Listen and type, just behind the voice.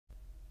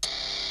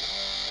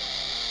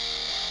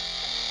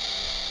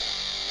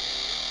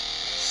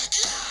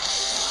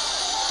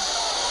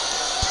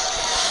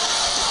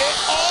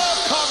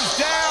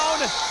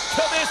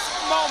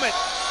moment.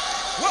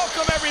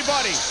 Welcome,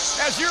 everybody,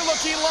 as you're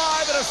looking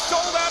live at a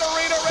sold-out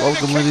arena.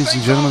 Welcome, ladies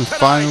and gentlemen,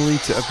 finally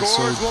to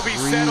episode 3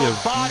 of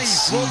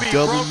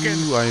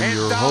BCW. I am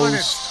your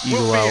host,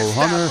 Eagle Owl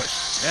Hunter.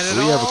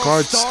 We have a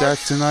card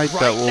stacked tonight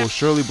that will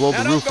surely blow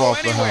the roof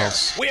off the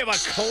house. We have a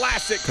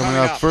classic coming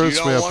up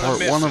first, we have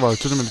part 1 of our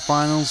tournament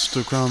finals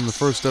to crown the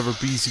first ever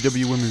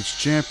BCW Women's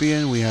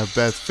Champion. We have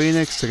Beth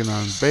Phoenix taking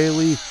on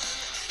Bailey.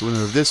 The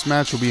winner of this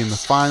match will be in the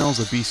finals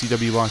of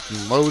BCW Locked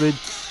and Loaded.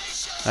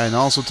 And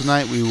also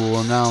tonight we will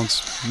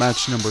announce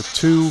match number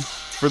 2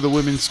 for the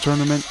women's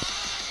tournament.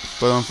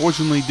 But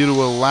unfortunately, due to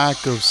a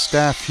lack of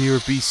staff here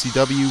at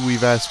BCW,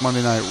 we've asked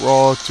Monday Night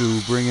Raw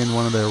to bring in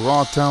one of their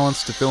Raw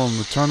talents to fill in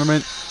the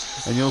tournament.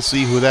 And you'll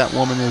see who that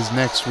woman is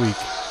next week.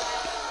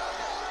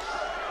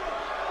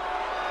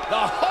 The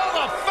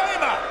Hall of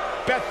Famer,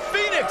 Beth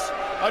Phoenix,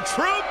 a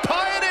true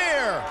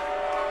pioneer.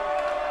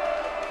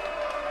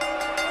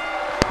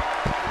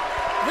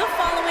 The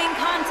following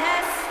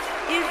contest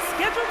is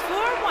scheduled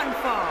for one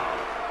fall.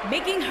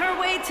 Making her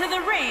way to the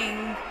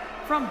ring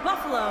from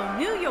Buffalo,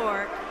 New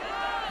York,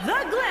 the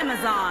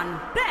Glamazon,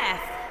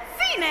 Beth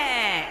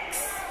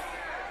Phoenix.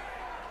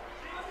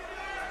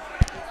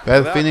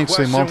 Beth Phoenix,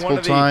 a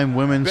multiple-time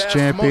women's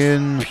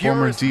champion,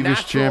 former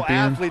Divas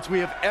champion, athletes we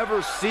have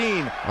ever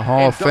seen, a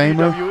Hall of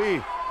Famer.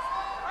 WWE.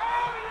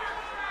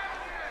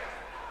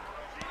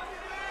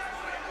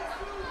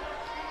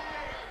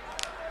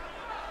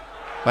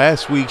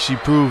 Last week she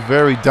proved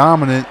very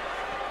dominant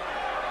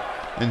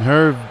in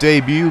her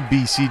debut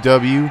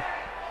BCW,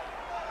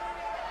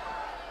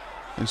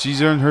 and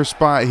she's earned her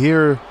spot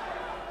here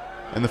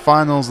in the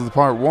finals of the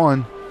part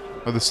 1,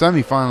 or the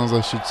semifinals I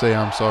should say,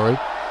 I'm sorry.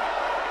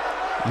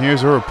 And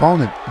here's her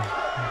opponent,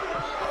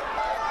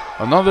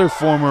 another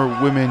former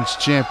women's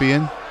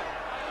champion.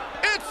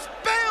 It's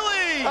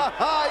Bailey! Yeah,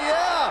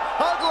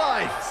 hug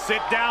life!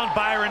 Sit down,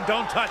 Byron,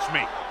 don't touch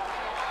me.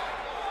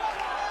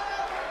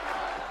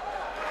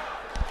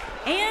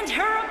 And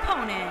her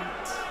opponent,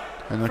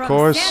 And of from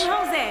course, San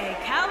Jose,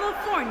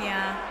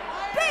 California,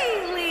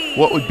 Bailey.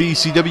 what would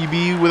BCW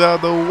be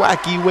without the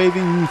wacky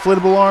waving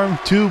inflatable arm?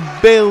 Two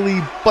Bailey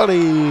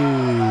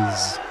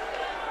buddies.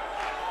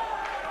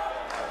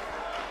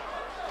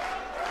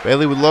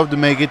 Bailey would love to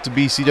make it to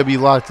BCW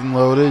Locked and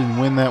Loaded and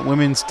win that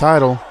women's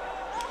title.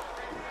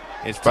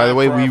 By the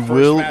way, we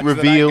will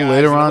reveal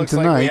later on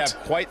tonight. We have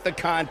quite the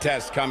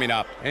contest coming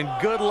up. And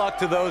good luck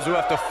to those who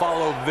have to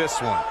follow this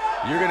one.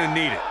 You're going to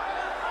need it.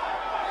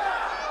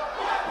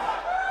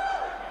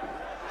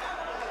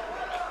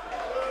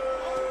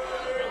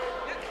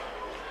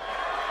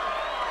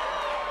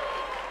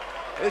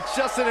 It's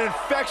just an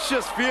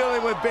infectious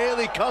feeling when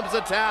Bailey comes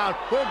to town.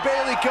 When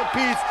Bailey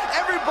competes,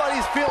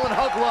 everybody's feeling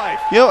hug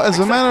life. Yo, as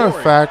a matter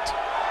of fact,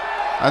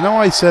 I know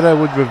I said I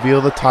would reveal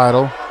the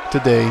title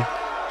today,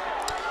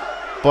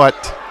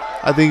 but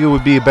I think it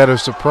would be a better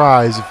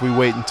surprise if we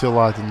wait until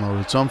Locked and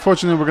Loaded. So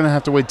unfortunately, we're going to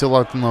have to wait till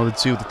Locked and Loaded to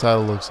see what the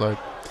title looks like.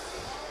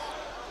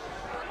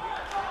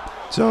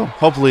 So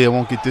hopefully I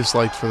won't get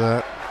disliked for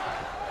that.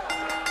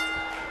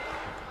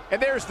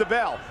 And there's the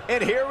bell.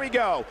 And here we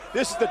go.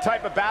 This is the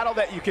type of battle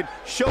that you can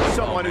show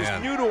someone who's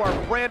new to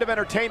our brand of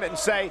entertainment and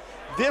say,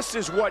 this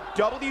is what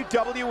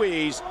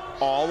WWE's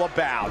all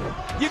about.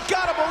 You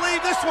gotta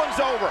believe this one's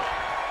over.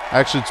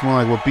 Actually, it's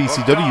more like what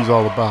BCW is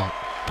all about.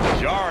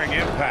 Jarring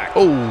impact.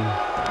 Oh.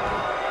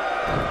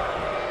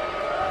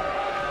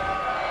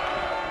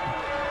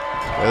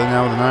 Bailey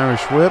now with an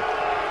Irish whip.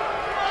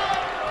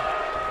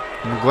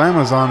 And the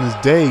Glamazon is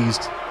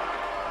dazed.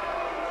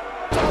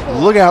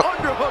 Look out.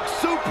 Underhook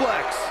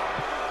suplex.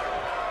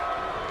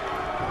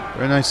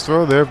 Very nice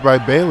throw there by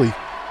Bailey.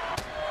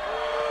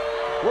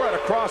 We're at a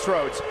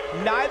crossroads.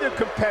 Neither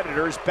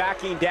competitor is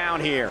backing down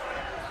here.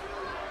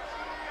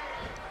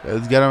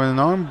 Bailey's got him in an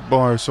arm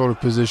bar sort of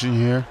position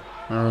here.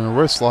 Or in a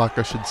wrist lock,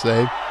 I should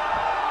say.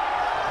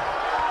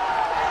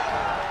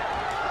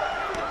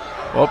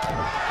 Oh.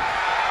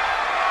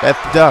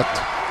 Beth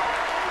ducked.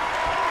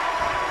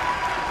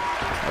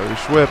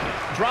 Irish whip.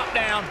 Drop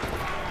down.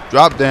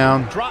 Drop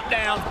down. Drop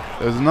down.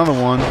 There's another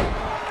one.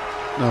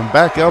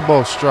 Back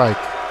elbow strike,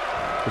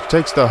 which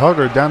takes the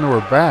hugger down to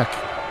her back.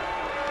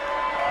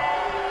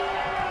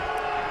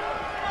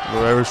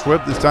 The Irish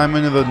whip, this time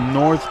into the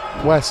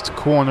northwest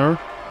corner.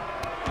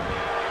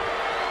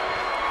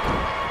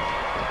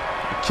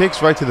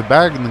 Kicks right to the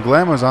back, and the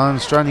Glamazon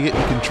is trying to get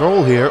in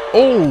control here.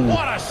 Oh!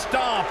 What a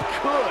stomp.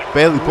 Good.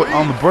 Bailey putting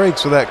on the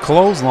brakes for that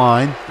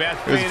clothesline.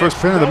 There's the first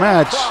pin of the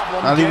match.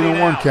 Not even a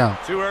 1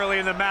 count. Too early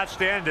in the match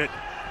to end it.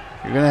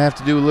 You're going to have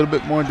to do a little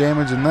bit more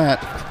damage than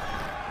that.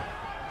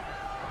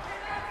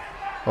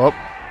 Oh,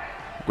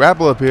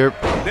 grapple up here.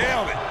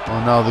 Nailed it.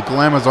 Oh no, the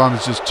Glamazon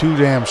is just too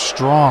damn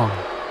strong.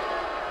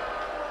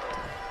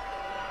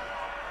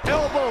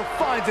 Elbow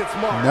finds its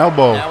mark. An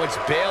elbow. Now it's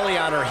Bailey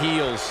on her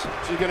heels.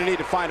 She's going to need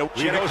to find a.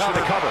 She goes for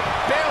the cover.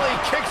 Bailey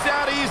kicks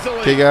out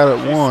easily. Kick out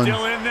at 1.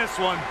 Still in this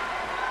one.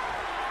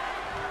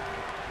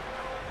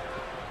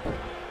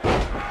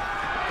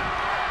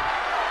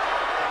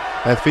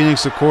 Beth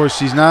Phoenix, of course,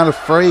 she's not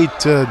afraid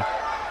to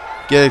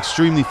get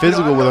extremely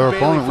physical with her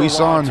opponent. We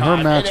saw in her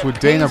match with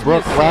Dana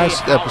Brooke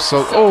last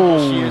episode.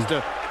 She is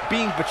to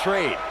being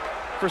betrayed.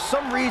 For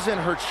some reason,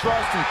 her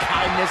trust and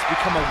kindness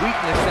become a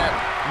weakness that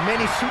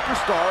many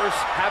superstars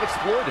have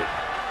exploited.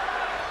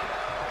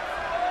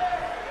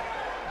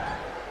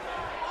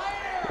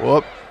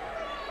 Whoop.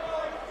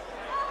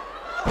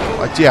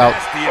 Watch out.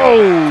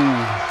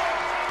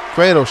 Oh!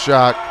 Cradle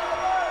shock.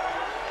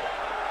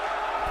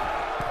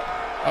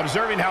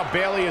 Observing how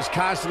Bayley is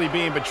constantly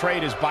being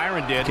betrayed as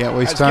Byron did. Can't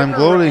waste time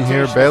gloating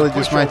here. Bayley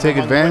just might take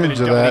advantage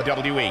of that.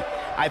 WWE.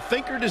 I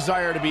think her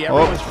desire to be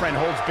everyone's friend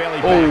holds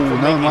Bayley back. Oh,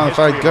 another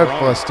modified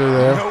gutbuster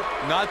there. Nope,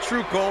 not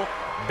true, Cole.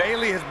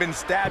 Bayley has been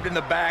stabbed in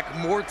the back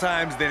more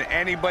times than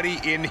anybody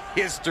in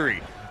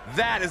history.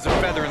 That is a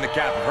feather in the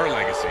cap of her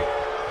legacy.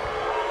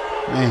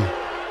 Man.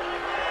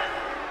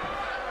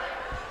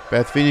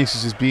 Beth Phoenix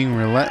is just being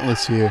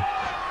relentless here.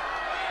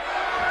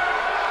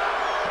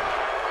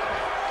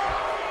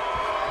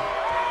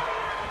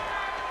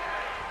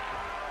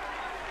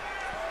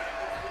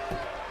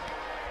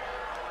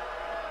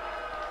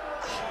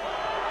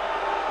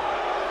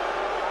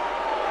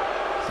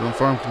 Still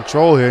firm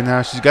control here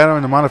now. She's got her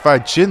in the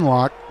modified chin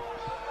lock.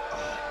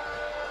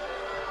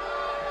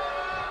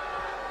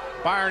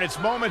 Byron, it's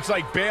moments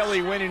like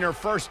Bayley winning her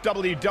first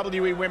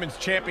WWE Women's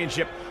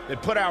Championship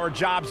that put our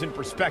jobs in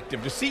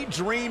perspective. To see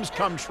dreams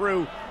come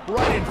true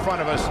right in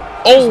front of us.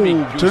 Oh,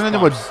 turned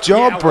into a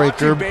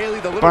jawbreaker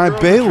by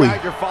Bayley.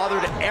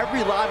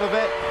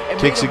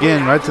 Kicks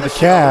again right to the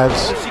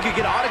calves.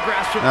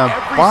 Now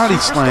body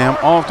slam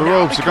off the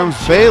ropes. Here comes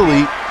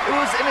Bayley.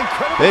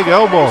 Big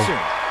elbow.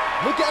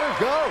 Look at her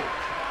go.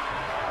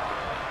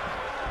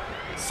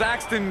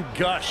 Saxton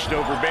gushed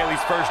over Bayley's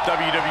first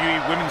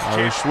WWE Women's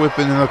Championship.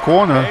 Whipping in the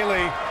corner.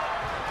 Bayley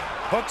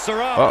hooks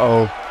her up.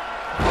 Uh-oh.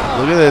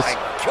 Look at this.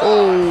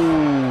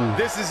 Oh.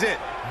 This is it.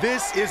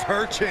 This is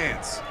her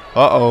chance.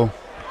 Uh-oh.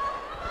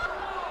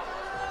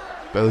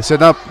 Bayley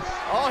setting up.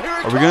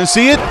 Are we going to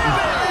see it?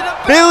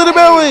 Bayley to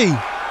belly.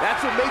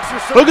 That's what makes her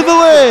so Look at the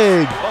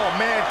leg. Oh,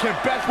 man. Can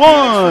Beth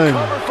 1,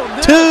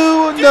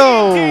 2,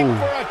 no.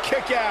 For a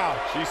kick out.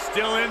 She's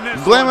still in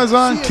this.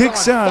 Glamazon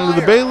kicks out of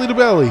the Bayley to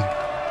belly.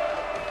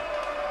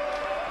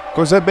 Of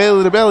course, that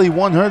Bayley to belly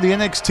won her the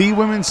NXT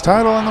Women's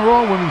title and the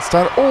Raw Women's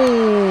title.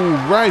 Oh,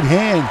 right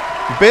hand.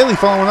 Bayley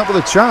following up with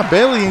a chop.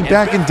 Bayley ain't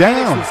backing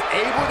down.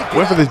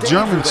 Went for the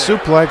German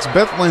suplex.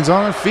 Beth lands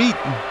on her feet.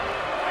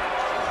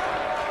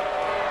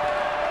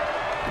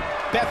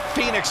 Beth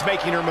Phoenix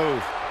making her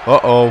move.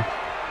 Uh-oh.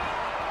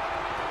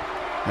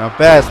 Now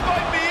Beth.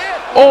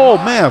 Oh,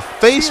 man, a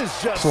face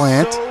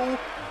plant. So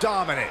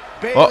dominant.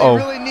 Uh-oh.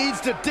 Really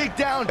needs to dig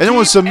down And it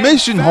was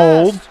submission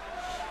hold.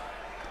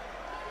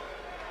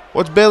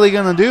 What's Bayley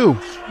going to do?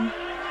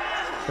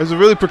 It's a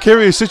really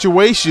precarious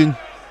situation.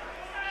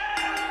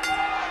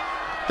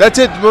 That's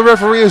it. The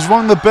referee has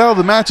rung the bell.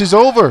 The match is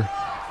over.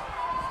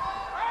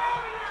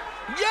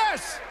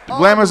 Yes. The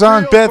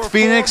Glamazon Beth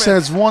Phoenix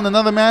has won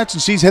another match,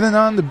 and she's heading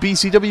on to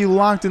BCW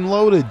Locked and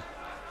Loaded.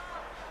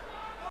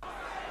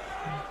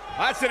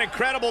 That's an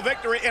incredible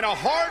victory and a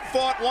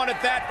hard-fought one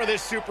at that for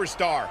this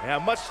superstar. Yeah,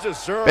 much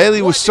deserved.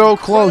 Bayley was so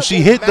close.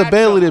 She hit the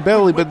Bayley to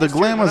belly, but the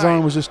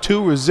Glamazon was just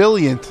too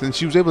resilient, and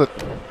she was able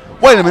to...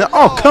 Wait a minute.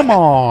 Oh, come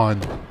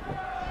on.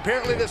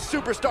 Apparently the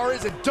superstar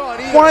isn't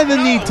done either. Why the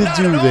need to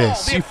do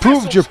this? You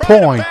proved your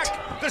point.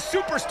 The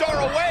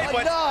superstar away,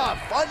 but...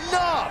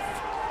 Enough.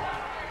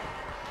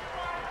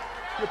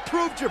 You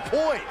proved your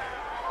point.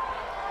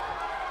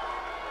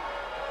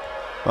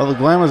 Well, the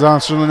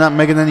Glamazon's certainly not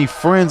making any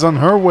friends on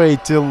her way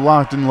to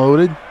Locked and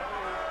Loaded.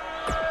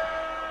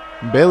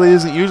 Bayley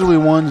isn't usually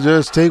one to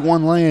just take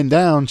one laying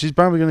down. She's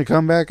probably going to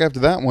come back after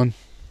that one.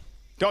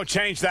 Don't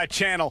change that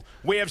channel.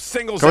 We have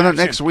singles Coming up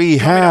action. next, we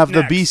have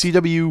the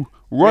BCW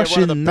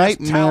Russian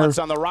Nightmare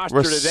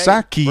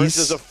Rasakis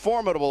versus a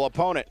formidable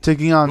opponent.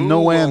 taking on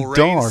Noam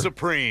Dar.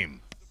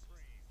 Supreme.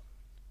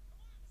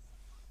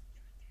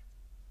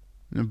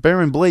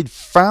 Baron Blade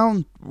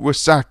found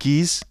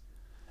Rasakis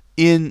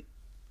in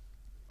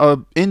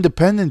an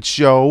independent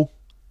show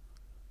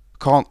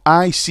called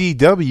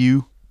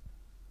ICW,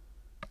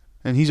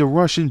 and he's a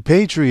Russian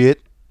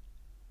patriot.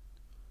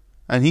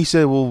 And he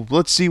said, well,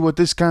 let's see what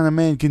this kind of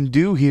man can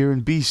do here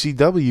in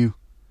BCW.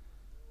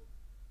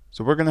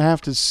 So we're going to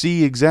have to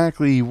see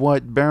exactly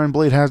what Baron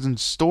Blade has in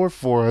store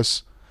for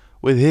us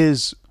with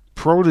his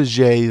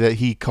protege that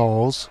he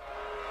calls.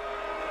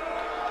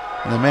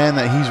 And the man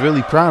that he's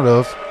really proud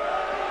of.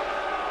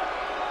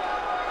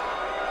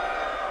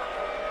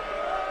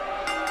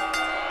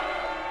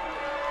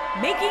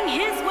 Making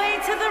his way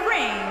to the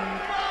ring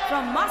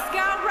from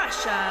Moscow,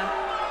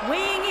 Russia,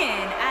 weighing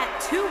in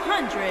at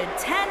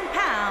 210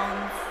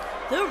 pounds,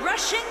 the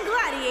Russian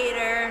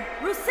gladiator,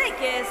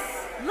 Rusakis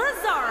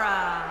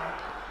Lazara.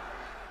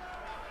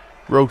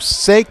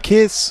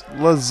 Rusakis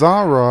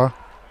Lazara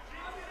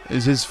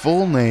is his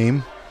full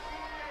name.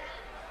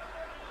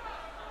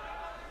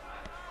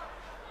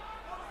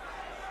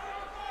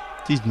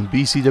 He's in the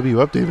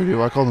BCW update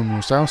video. I call him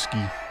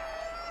Rosowski.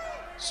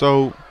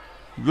 So,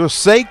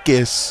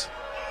 Rusakis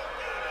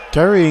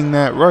carrying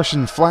that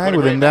Russian flag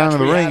with him down to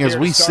the ring. As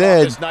we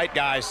said,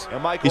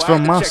 he's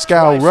from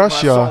Moscow,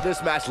 Russia.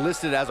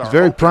 He's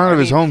very proud of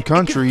his home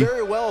country. It could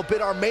very well have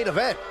been our main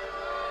event.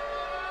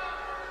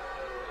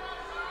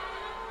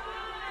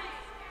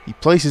 He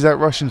places that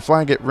Russian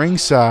flag at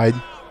ringside.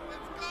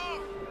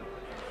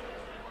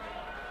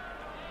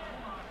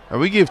 And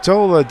we give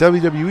told that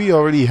WWE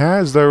already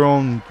has their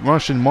own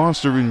Russian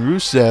monster in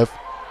Rusev.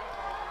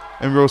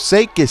 And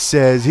Rosakis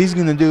says he's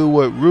going to do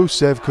what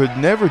Rusev could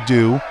never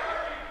do,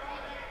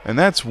 and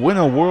that's win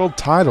a world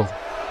title.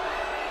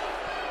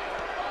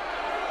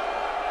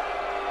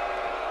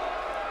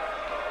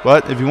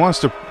 But if he wants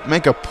to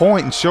make a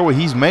point and show what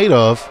he's made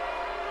of,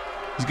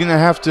 he's going to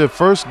have to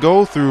first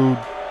go through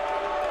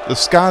the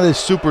Scottish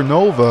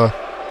supernova,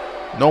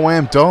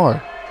 Noam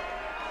Dar.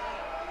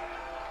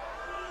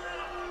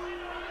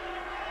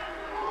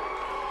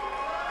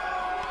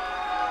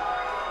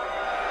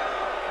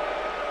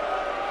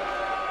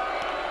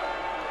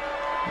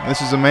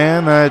 This is a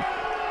man that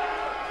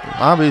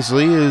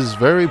obviously is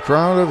very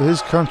proud of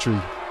his country.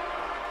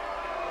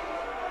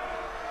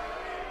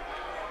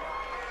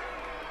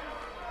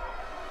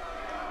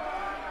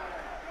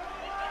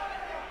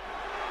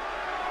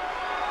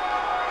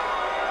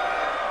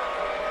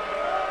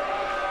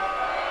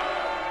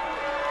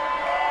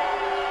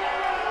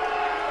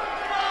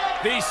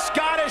 The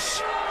Scottish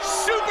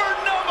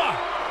supernova.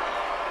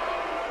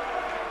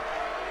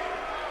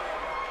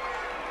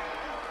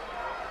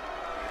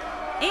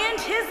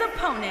 And his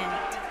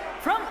opponent,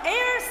 from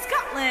Ayr,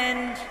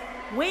 Scotland,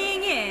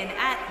 weighing in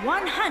at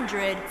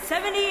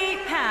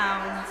 178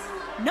 pounds,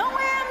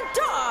 Noam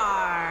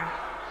Dar.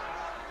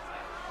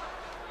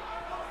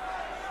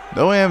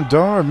 Noam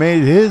Dar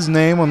made his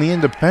name on the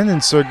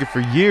independent circuit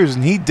for years,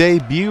 and he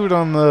debuted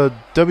on the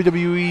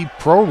WWE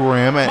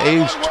program at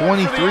age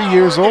 23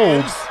 years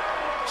old.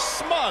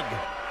 Smug.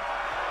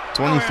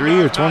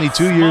 23 or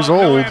 22 years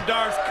old. Noam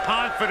Dar's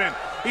confident.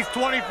 He's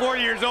 24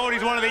 years old.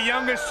 He's one of the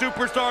youngest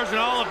superstars in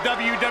all of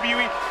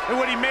WWE. And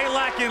what he may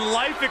lack in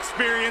life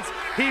experience,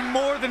 he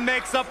more than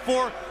makes up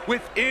for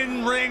with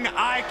in-ring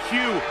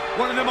IQ.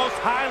 One of the most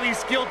highly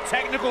skilled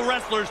technical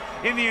wrestlers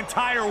in the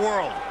entire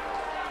world.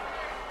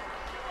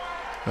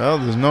 Well,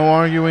 there's no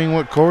arguing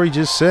what Corey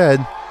just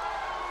said.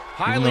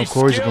 Even though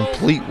Corey's a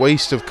complete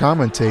waste of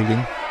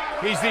commentating.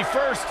 He's the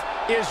first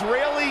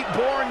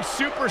Israeli-born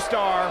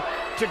superstar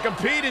to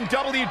compete in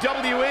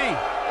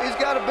WWE. He's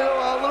got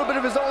a little bit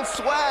of his own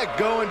swag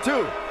going,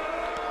 too.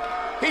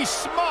 He's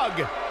smug.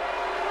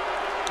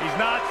 He's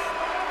not.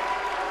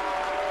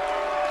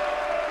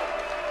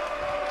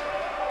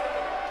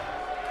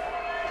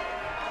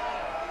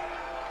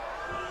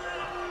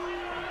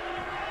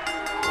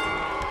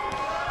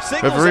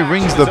 Referee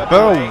rings the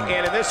bell.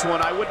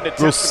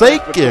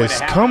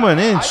 Rosakis coming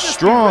in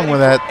strong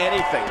with that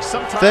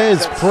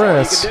Thesz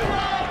press.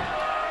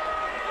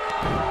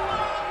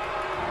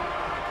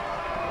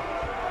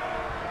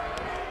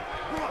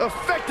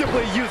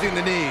 Effectively using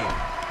the knee.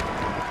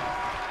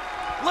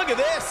 Look at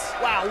this.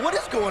 Wow, what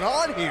is going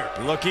on here?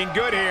 Looking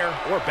good here.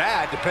 Or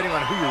bad, depending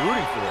on who you're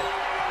rooting for.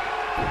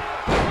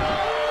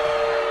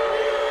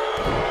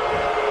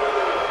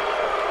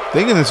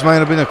 Thinking this might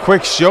have been a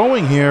quick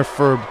showing here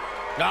for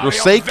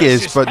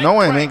Rosakis, but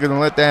Noam ain't going to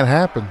let that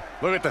happen.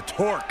 Look at the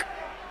torque.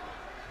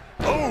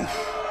 Oh.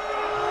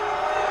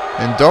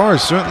 And Dar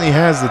certainly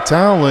has the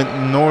talent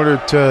in order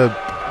to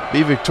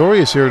be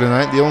victorious here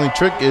tonight. The only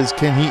trick is,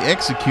 can he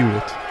execute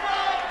it?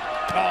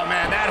 Oh,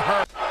 man, that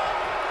hurt.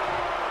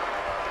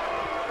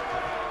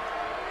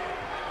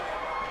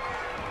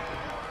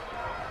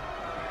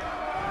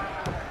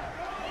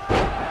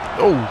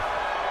 Oh.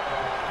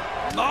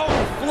 Oh,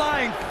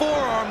 flying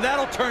forearm.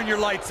 That'll turn your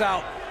lights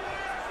out.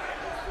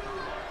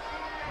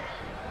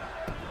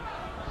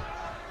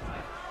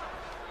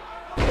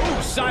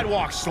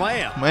 Sidewalk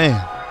slam. Man.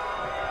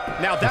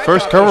 Now the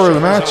first cover of the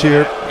match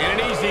here.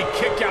 And an easy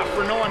kick out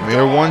for Noam Dar.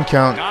 Mere one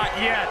count. Not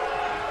yet.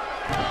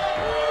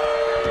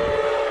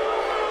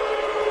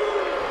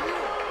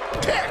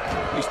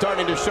 He's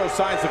starting to show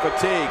signs of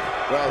fatigue.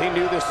 Well, he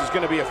knew this was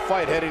going to be a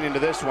fight heading into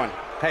this one.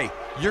 Hey,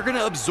 you're going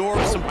to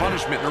absorb some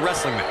punishment in a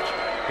wrestling match.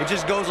 It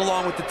just goes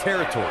along with the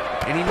territory,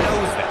 and he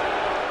knows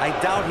that. I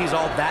doubt he's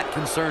all that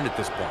concerned at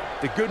this point.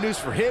 The good news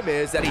for him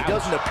is that he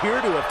doesn't appear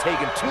to have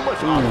taken too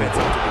much offense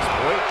up to this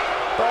point,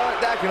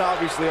 but that can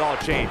obviously all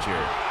change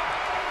here.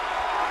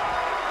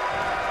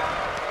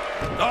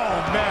 Oh,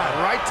 man,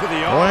 right to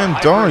the arm.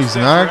 Noam Dar, he's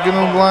not going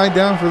to lie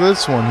down for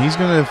this one. He's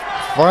going to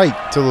fight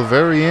till the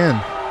very end.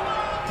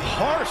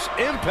 Harsh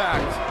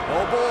impact.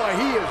 Oh, boy,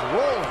 he is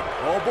rolling.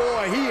 Oh,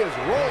 boy, he is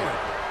rolling.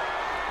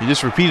 He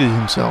just repeated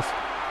himself.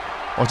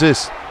 Watch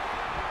this.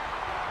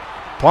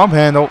 Palm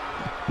handle.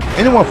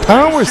 Into a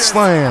power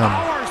slam.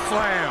 Power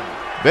slam.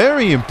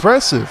 Very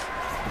impressive.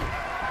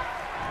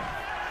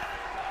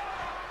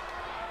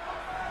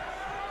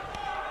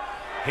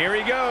 Here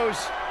he goes.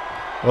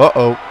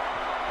 Uh-oh.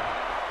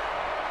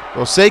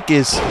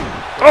 Rosakis.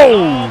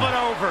 Oh!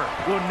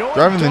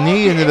 Driving the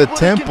knee into the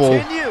temple.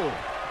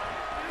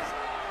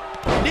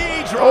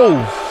 Knee drop.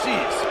 Oh.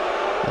 Jeez.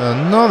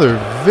 Another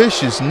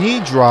vicious knee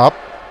drop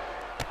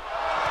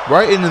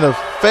right into the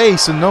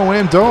face of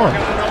Noam Dar.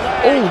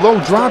 Oh,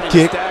 low drop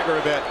kick.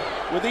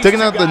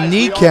 Taking out the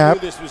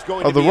kneecap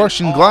of the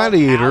Russian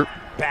Gladiator.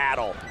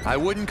 Battle. I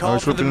wouldn't call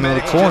for the into the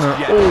match corner. just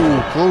yet.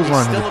 Oh,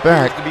 clothesline to He the still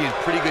back. appears to be in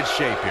pretty good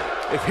shape here.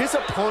 If his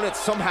opponent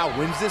somehow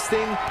wins this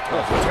thing,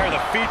 Tear the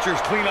features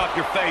clean off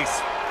your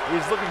face.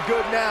 he's looking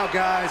good now,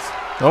 guys.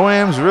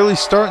 Noam's really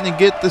starting to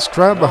get this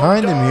crowd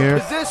behind him here.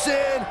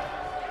 Position.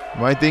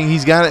 Might think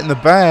he's got it in the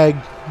bag.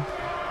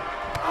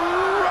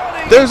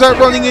 There's that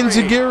running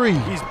enziguri.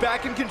 He's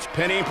back in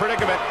pinning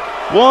predicament.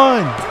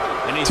 1,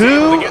 And he's 2,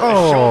 able to get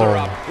the shoulder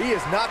up. He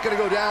is not going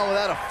to go down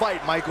without a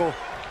fight, Michael.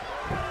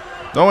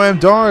 Noam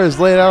Dar has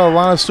laid out a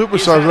lot of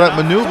superstars with that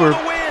maneuver.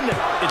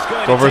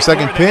 Go for a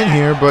second pin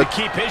here, but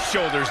to keep his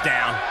shoulders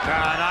down.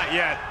 Not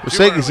yet.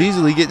 Mistake is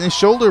easily getting his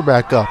shoulder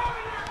back up.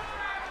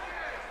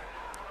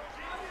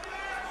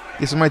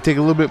 Guess it might take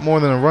a little bit more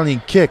than a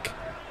running kick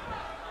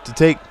to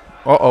take.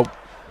 Uh-oh.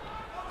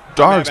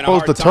 Dar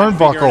exposed the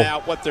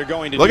turnbuckle.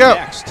 Look out.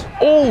 Next.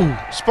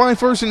 Oh, spine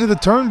first into the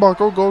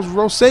turnbuckle goes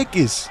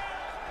Rosakis.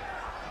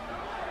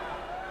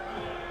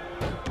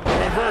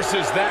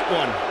 Reverses that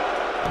one.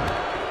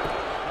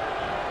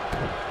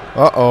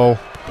 Uh-oh.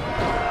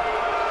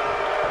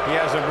 He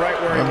has him right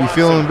where he Might be wants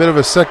feeling him. a bit of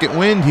a second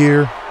wind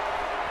here.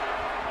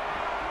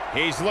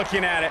 He's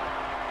looking at it.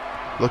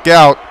 Look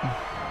out.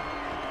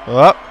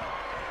 Up.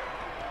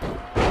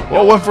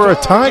 Well, went for a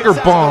tiger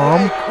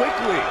bomb,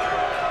 Quickly.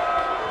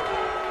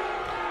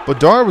 but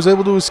Dar was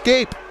able to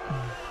escape.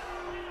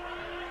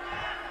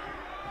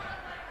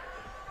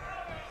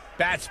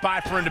 Bad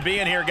spot for him to be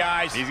in here,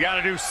 guys. He's got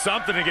to do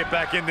something to get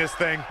back in this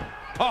thing.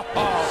 Oh,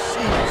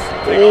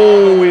 Take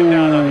all the wind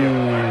out of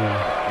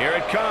you. here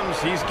it comes.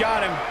 He's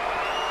got him.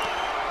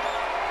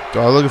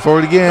 Dar looking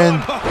forward again.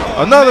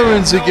 Another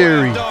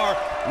enziguri.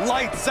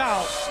 Lights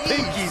out.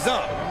 Pinkies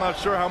up. I'm not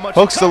sure how much.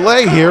 Hooks the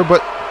leg here,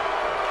 but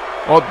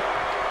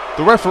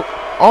the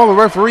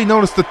referee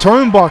noticed the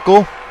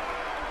turnbuckle.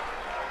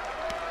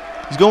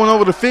 He's going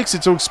over to fix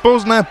it, so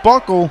exposing that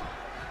buckle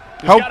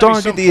helped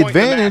Dar get the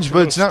advantage,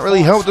 but it's not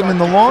really helped him in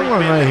the long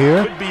run right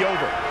here.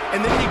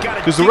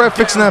 Because the ref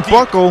fixing that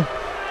buckle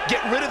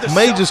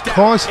may just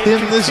cost him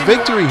this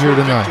victory here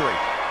tonight.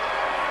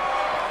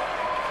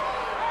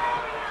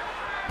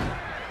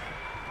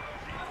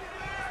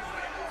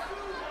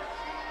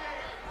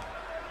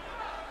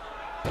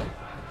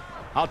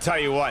 I'll tell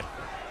you what,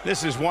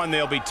 this is one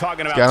they'll be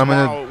talking about Got him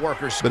tomorrow in at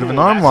Workers' a bit of School, an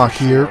arm that's lock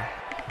for here. sure.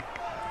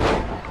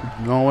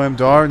 Noam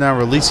Dar now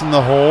releasing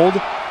the hold.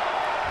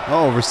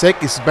 Oh,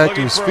 Rosakis is back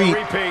to Looking his for a feet.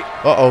 repeat.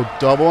 Uh-oh,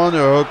 double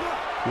underhook.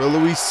 Will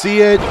we see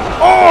it?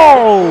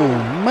 Oh,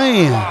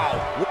 man.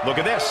 Wow, look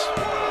at this.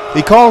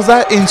 He calls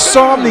that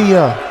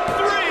insomnia.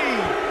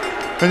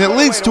 3. And it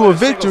leads to a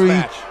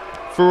victory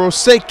for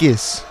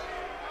Rosakis.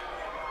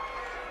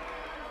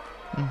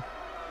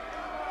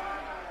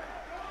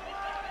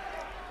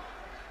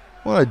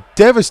 What a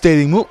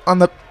devastating move on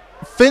the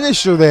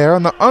finisher there,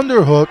 on the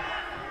underhook.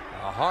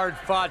 A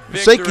hard-fought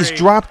victory. Rosakis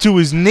dropped to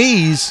his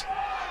knees,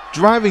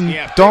 driving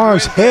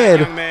Dar's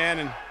head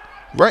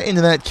right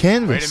into that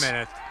canvas. Wait a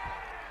minute.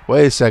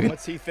 Wait a second.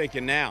 What's he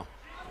thinking now?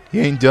 He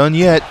ain't done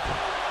yet.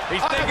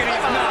 He's thinking he's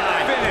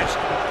not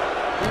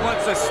finished. He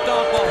wants to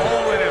stomp a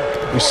hole in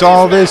him. We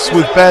saw this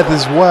with Beth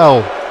as well.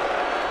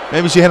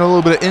 Maybe she had a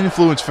little bit of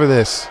influence for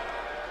this.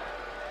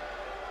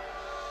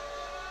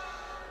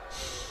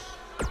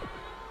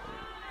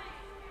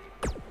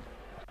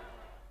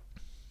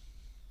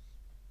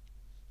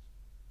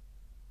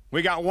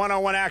 We got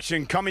one-on-one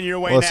action coming your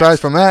way Well, next. aside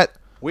from that,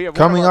 We have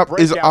coming one of up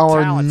is breakout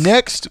our talents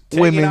next taking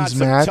on women's some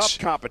tough match.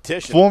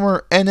 competition.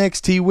 Former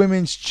NXT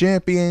Women's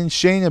Champion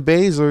Shayna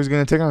Baszler is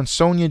going to take on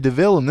Sonya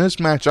Deville. And this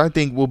match, I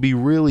think, will be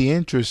really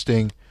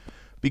interesting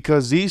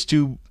because these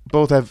two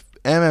both have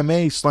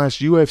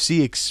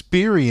MMA/UFC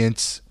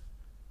experience.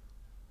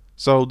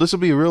 So this will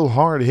be a real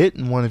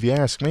hard-hitting one if you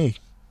ask me.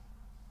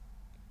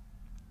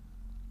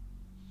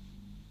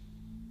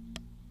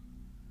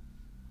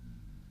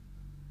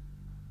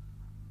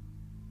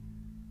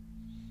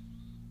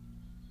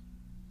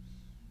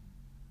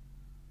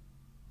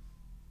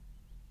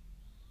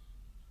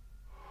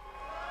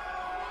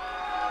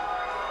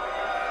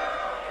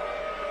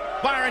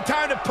 Byron,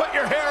 time to put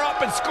your hair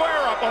up and square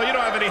up. Well, you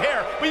don't have any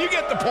hair, but you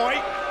get the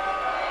point.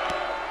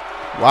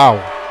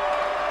 Wow.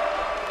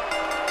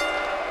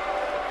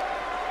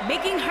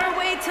 Making her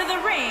way to the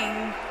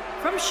ring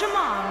from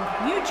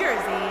Chemung, New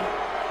Jersey,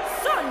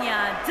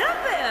 Sonya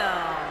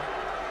Deville.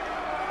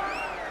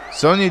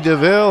 Sonya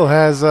Deville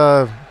has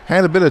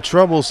had a bit of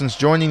trouble since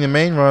joining the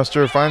main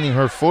roster, finding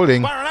her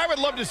footing. Byron, I would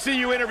love to see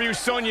you interview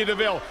Sonya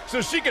Deville so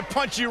she could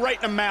punch you right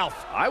in the mouth.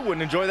 I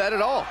wouldn't enjoy that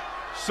at all.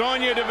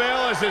 Sonya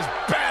Deville is as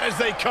bad as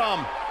they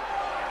come.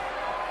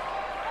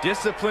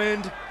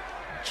 Disciplined,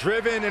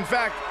 driven. In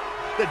fact,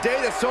 the day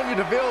that Sonya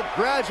Deville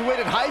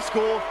graduated high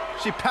school,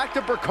 she packed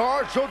up her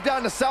car, drove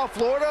down to South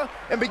Florida,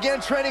 and began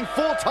training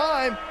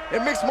full-time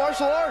in mixed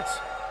martial arts.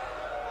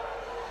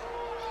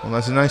 Well,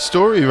 that's a nice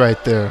story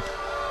right there.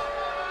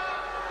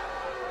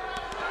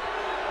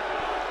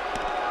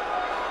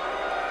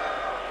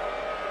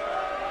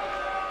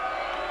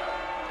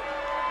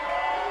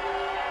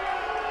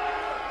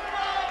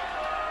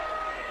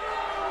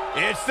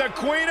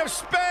 of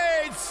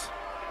spades.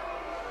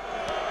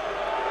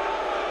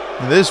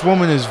 This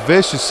woman is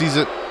vicious. She's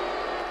a...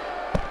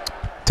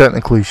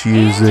 Technically,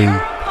 she is a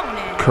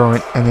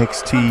current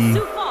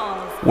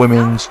NXT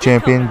Women's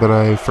Champion, but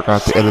I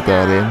forgot to edit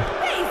that in.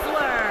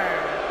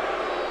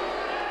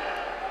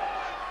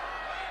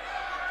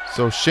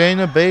 So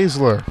Shayna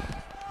Baszler.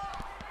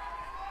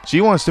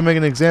 She wants to make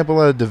an example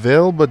out of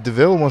DeVille, but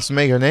DeVille wants to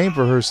make her name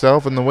for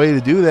herself, and the way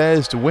to do that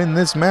is to win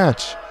this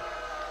match.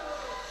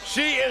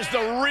 She is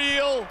the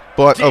real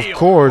But deal. of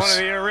course,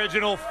 One of the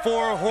original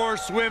 4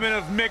 horsewomen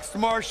of mixed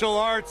martial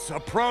arts, a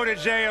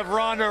protege of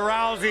Ronda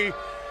Rousey,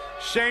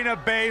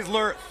 Shayna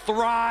Baszler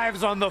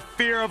thrives on the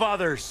fear of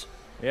others.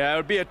 Yeah, it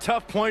would be a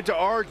tough point to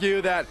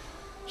argue that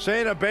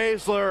Shayna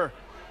Baszler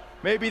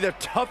may be the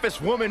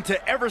toughest woman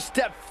to ever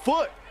step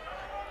foot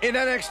in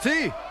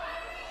NXT.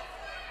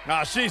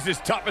 She's as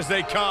tough as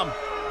they come.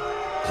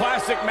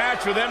 Classic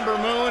match with Ember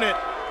Moon at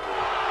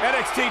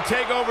NXT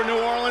TakeOver New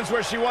Orleans,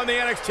 where she won the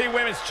NXT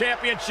Women's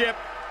Championship.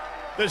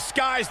 The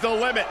sky's the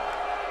limit.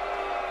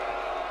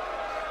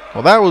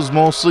 well, that was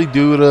mostly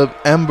due to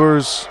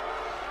Ember's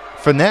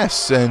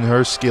finesse and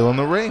her skill in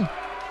the ring.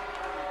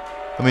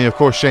 I mean, of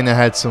course, Shayna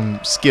had some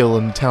skill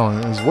and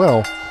talent as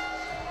well.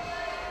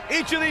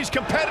 Each of these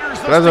competitors,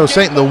 but as I was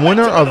saying, the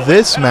winner of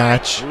this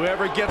match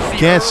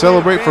can't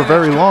celebrate for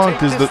very long,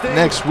 because the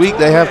next week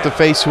they have to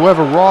face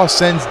whoever Raw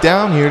sends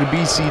down here to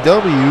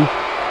BCW.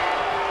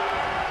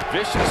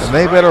 And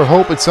they better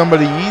hope it's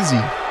somebody easy.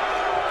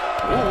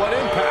 Ooh, what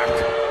impact.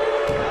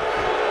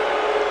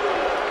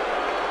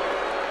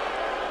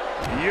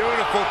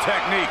 Beautiful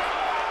technique.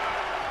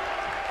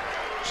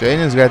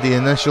 Shayna's got the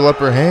initial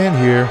upper hand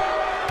here.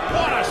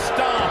 What a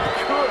stomp.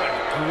 Good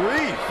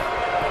grief.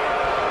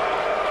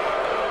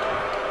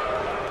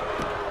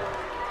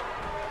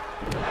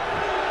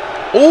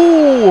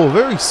 Oh, a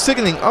very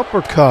sickening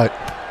uppercut.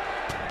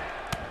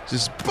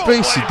 Just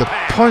basically the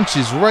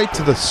punches right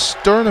to the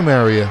sternum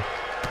area.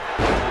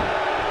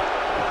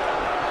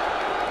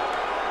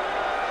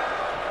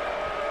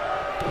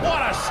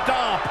 What a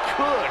stomp.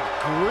 Good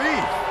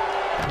grief.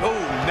 Oh,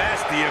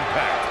 nasty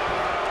impact.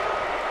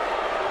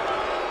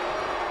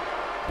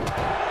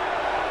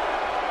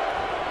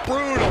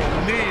 Brutal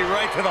knee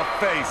right to the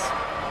face.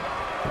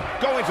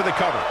 Going for the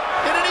cover.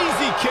 And an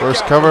easy kick.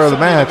 First cover of the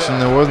match,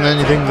 and there wasn't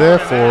anything there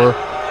for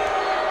her.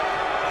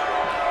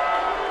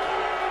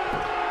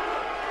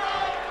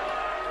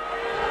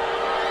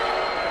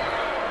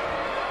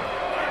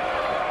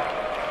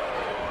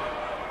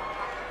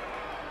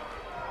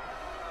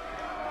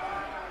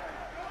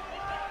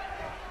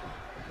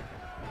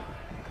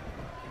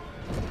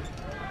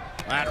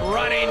 That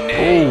running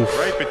knee. Oof.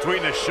 Right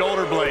between the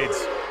shoulder blades.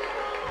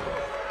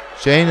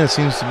 Shayna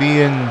seems to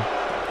be in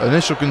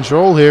initial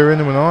control here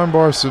into an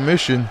armbar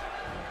submission.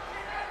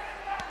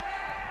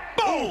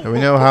 Boom. And we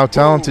know how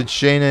talented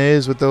Shayna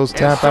is with those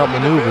tap out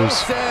maneuvers.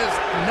 Says,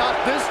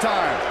 not this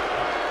time.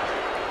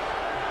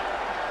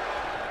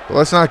 But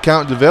let's not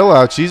count DeVille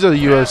out. She's a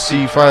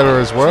UFC fighter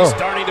as well. She's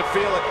starting to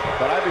feel it,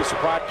 but I'd be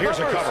surprised. Here's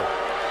a cover.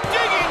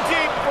 Digging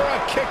deep for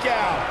a kick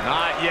out.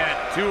 Not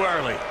yet. Too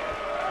early.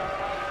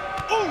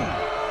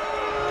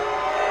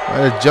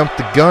 Might have jumped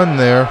the gun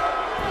there.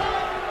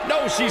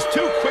 No, she's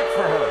too quick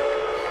for her.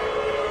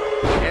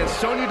 And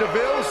Sonya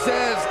Deville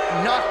says,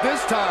 not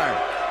this time.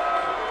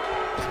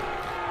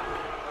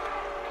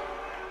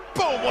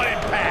 Boom, what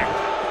impact.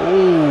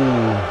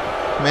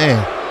 Oh,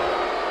 man.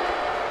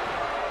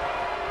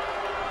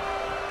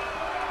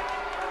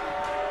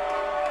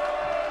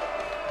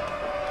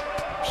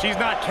 She's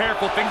not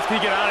careful. Things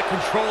can get out of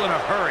control in a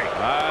hurry.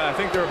 I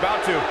think they're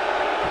about to.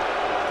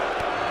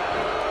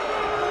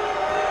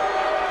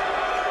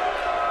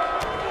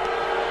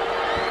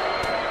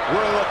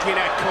 We're looking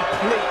at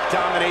complete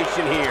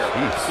domination here.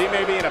 She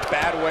may be in a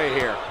bad way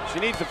here. She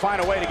needs to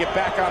find a way to get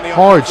back on the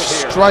Hard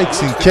offensive here.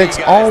 strikes and kicks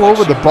all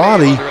over the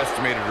body. Look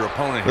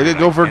at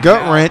go for a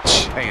gut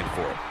wrench. Paying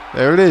for it.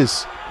 There it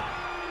is.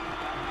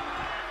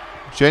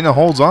 Shayna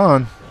holds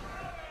on.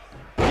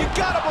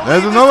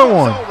 There's another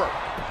one.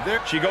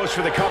 There she goes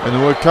for the cover.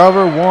 And we'll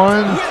cover 1,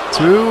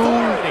 2.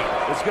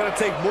 It's going to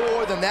take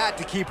more than that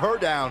to keep her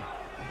down.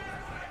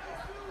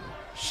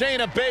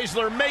 Shayna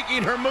Baszler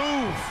making her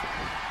move.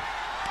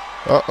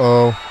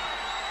 Uh-oh.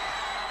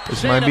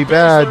 This might be Shayna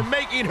bad. Baszler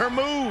making her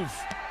move.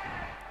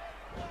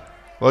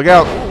 Look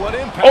out. Ooh, what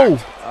impact.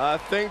 Oh. I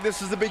think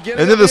this is the beginning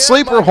Into of the end,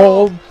 sleeper Michael.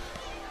 hold.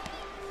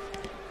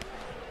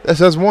 This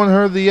has won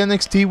her the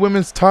NXT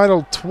Women's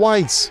title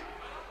twice.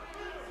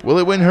 Will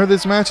it win her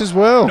this match as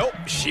well? Nope,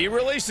 she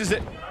releases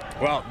it.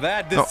 Well,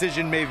 that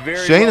decision may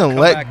very Shayna well come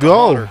let back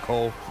go. to haunt her,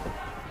 Cole.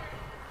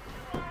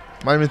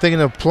 Might have been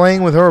thinking of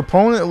playing with her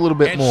opponent a little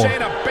bit And more.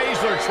 Shayna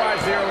Baszler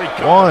tries the early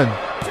cover. 1,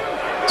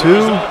 2. The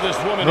result this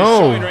woman is No.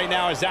 showing right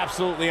now is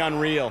absolutely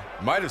unreal.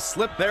 Might have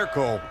slipped there,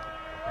 Cole.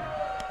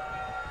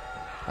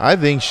 I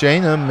think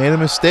Shayna made a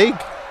mistake.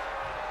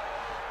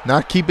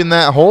 Not keeping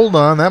that hold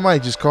on, that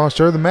might just cost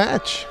her the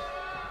match.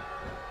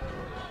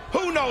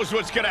 Who knows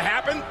what's going to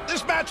happen?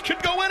 This match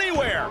could go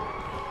anywhere.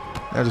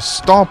 Now just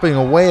stomping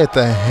away at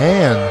the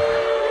hand.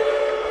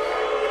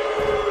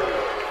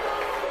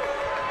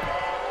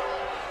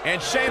 And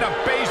Shayna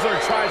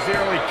Baszler tries the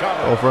early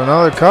cover. Oh, for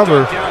another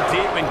cover. Down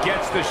deep and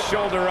gets the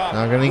shoulder up.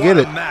 Not gonna get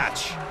it.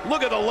 Match.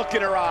 Look at the look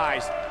in her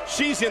eyes.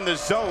 She's in the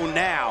zone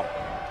now.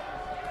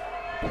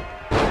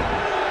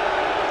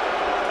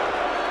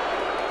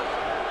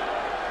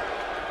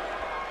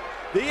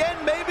 The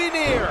end may be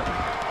near.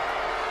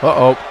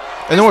 Uh-oh.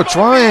 Into a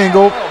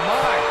triangle. Oh,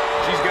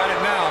 my. She's got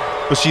it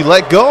now. But she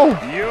let go.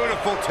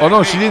 Beautiful technique. Oh,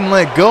 no, she didn't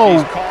let go.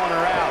 She's calling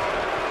her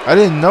out. I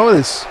didn't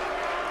notice.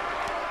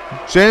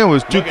 Shayna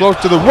was too close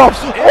to the ropes.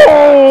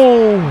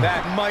 Oh!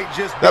 That might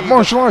just That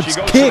martial arts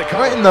kick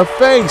right in the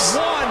face.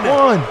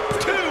 One,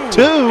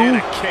 two. And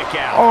a kick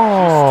out.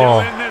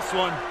 Oh. Still in this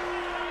one.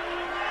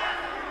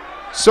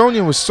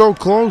 Sonya was so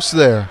close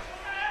there.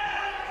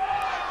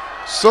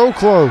 So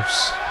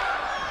close.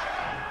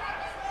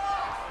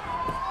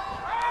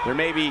 There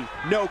may be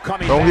no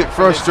coming Don't back get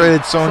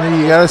frustrated, Sonya.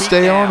 You gotta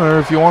stay on her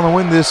if you want to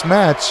win this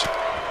match.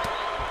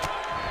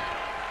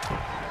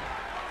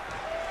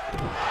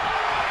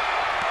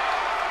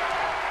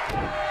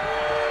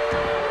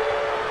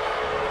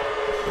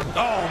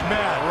 Oh,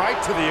 man,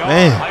 right to the arm.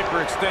 Man.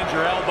 Hyperextend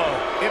your elbow.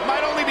 It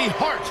might only be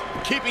heart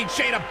keeping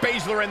Shayna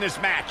Baszler in this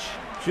match.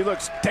 She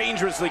looks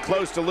dangerously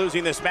close to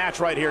losing this match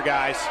right here,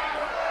 guys.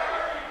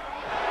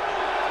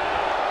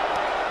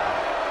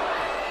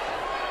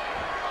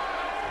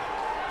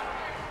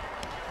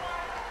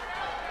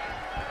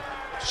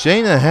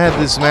 Shayna had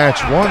this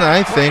match won,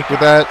 I think, with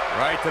that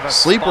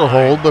sleeper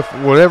hold, but for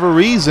whatever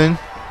reason,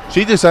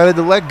 she decided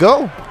to let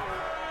go.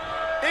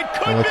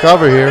 And the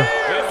cover here.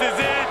 This is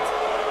it.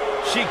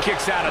 She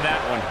kicks out of that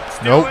one.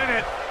 Still Nope. in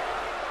it.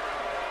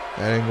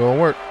 That ain't gonna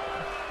work.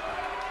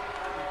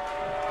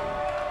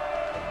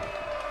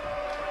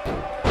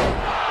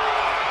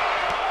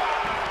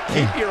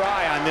 Keep your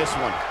eye on this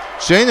one.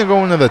 Shayna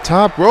going to the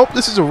top rope.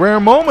 This is a rare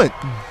moment.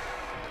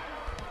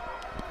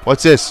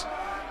 What's this?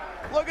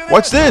 Look at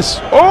What's this?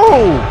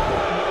 Oh!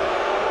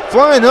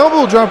 Flying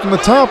elbow drop from the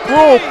top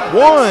rope.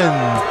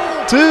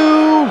 1, 2.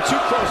 Too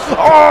close.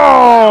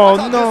 Oh, I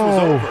thought no.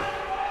 this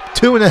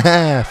was over.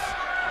 2.5.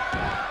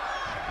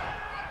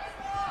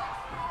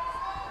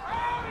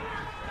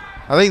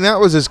 I think that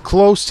was as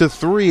close to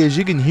 3 as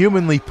you can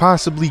humanly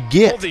possibly Both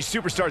get. of these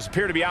superstars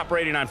appear to be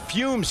operating on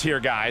fumes here,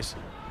 guys.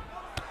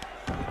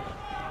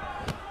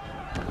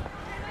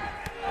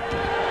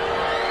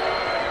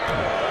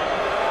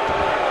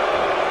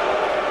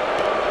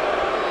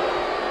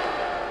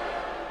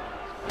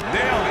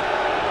 Nailed it.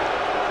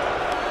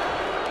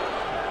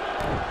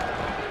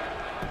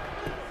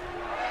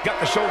 Got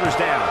the shoulders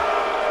down.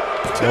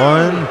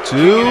 1, 2,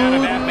 Kicking out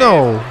of that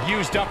no. man.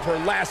 Used up her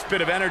last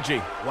bit of energy.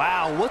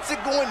 Wow, what's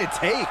it going to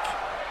take?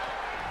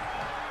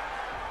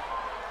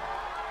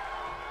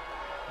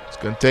 It's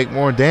going to take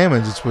more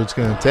damage. That's what it's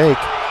going to take.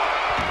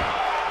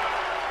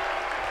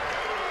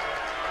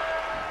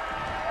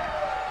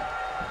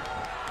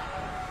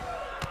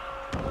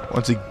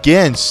 Once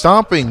again,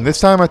 stomping, this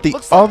time at the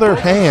Looks like other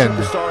both hand.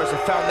 Superstars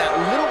have found that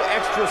little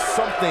extra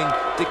something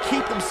to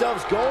keep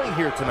themselves going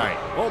here tonight.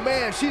 Oh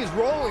man, she's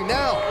rolling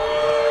now.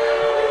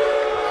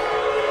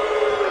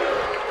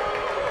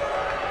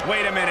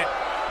 Wait a minute.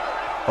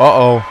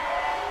 Uh-oh.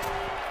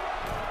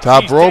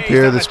 Top She's rope dazed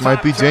here. on the This might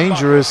top be turnbuckle.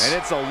 dangerous.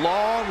 And it's a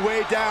long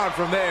way down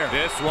from there.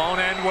 This won't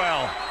end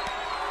well.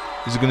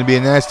 This is going to be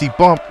a nasty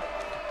bump.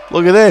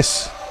 Look at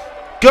this.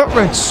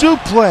 Gut-wrench She's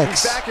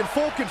suplex back in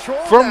full control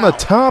from now. the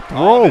top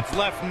All rope. that's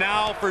left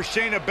now for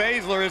Shayna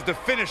Baszler is to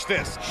finish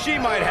this. She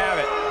might have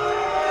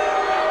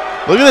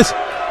it. Look at this.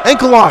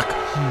 Ankle lock.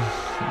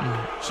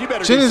 She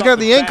better do Shayna's got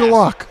the something ankle fast.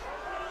 lock.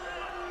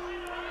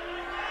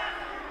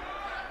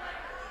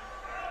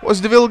 What's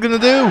DeVille going to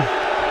do?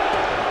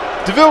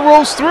 DeVille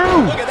rolls through.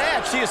 Look at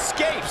that. She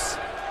escapes.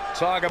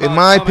 Talk about In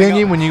my coming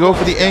opinion, up when you go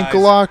for the close,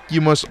 ankle guys. lock,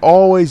 you must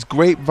always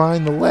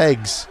grapevine the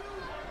legs.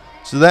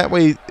 So that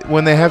way,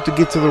 when they have to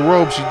get to the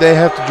ropes, they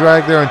have to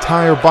drag their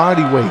entire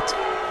body weight.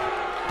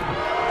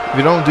 If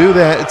you don't do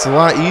that, it's a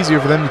lot easier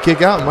for them to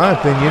kick out, in my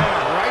opinion.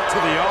 Right to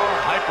the arm.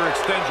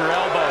 Hyperextend your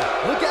elbow.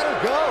 Look at her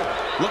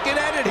go. Looking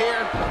at it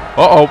here.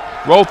 Uh-oh.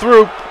 Roll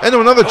through.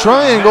 Into another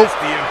triangle. That's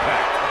the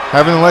impact.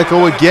 Having to let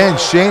go again.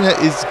 Shayna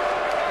is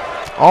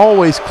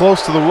always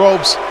close to the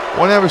ropes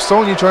whenever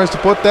Sonya tries to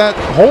put that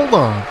hold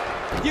on.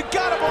 You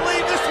gotta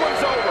believe this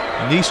one's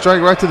over. Knee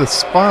strike right to the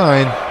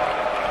spine.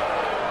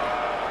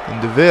 And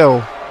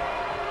DeVille,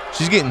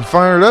 she's getting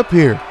fired up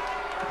here.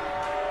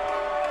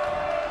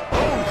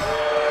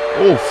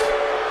 Oof.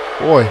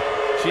 Boy,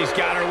 She's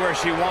got her where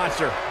she wants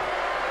her.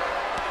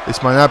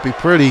 this might not be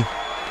pretty.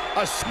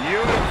 A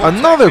beautiful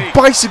Another technique.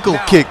 bicycle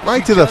Now, kick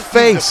right she to the just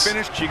needs face.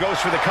 finish. She goes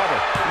for the cover.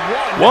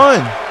 1,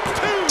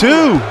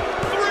 2.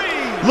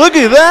 3. Look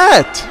at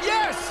that.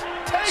 Yes.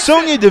 Takes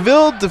Sonya it.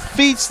 Deville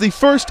defeats the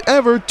first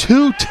ever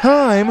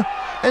 2-time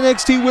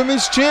NXT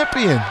Women's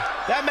Champion.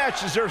 That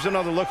match deserves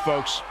another look,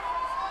 folks.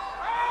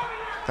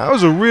 That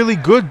was a really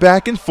good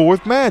back and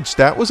forth match.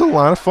 That was a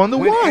lot of fun to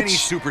when watch. Any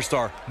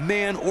superstar,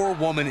 man or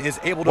woman, is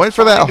able to went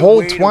for that find a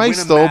hold way to twice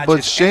win a though, match but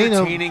as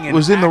Shayna entertaining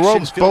was in the and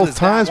ropes action-filled both as that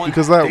times one,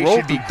 because of that they rope.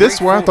 should be This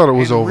is where I thought it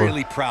was grateful over. and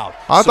really proud.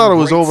 I thought it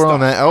was Some over great on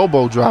that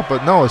elbow drop,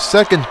 but no, a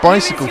second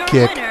bicycle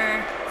kick.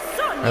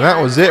 And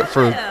that was it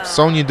for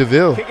Sonya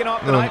Deville.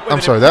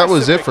 I'm sorry, that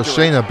was it for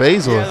Shayna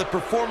Baszler. Yeah, the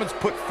performance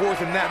put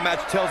forth in that match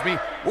tells me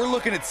we're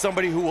looking at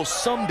somebody who will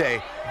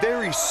someday,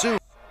 very soon.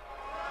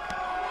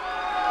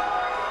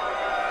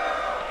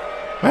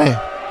 Man.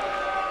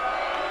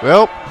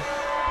 Well,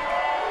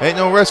 ain't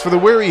no rest for the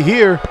weary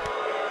here.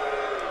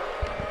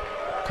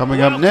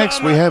 Coming up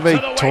next, we have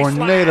a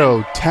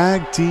Tornado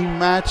Tag Team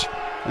match,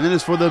 and it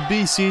is for the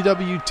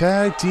BCW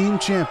Tag Team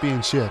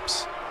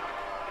Championships.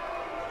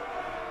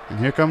 And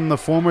here come the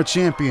former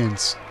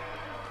champions.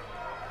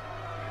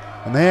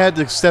 And they had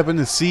to step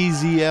into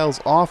CZL's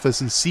office,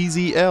 and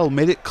CZL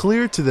made it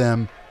clear to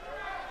them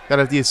that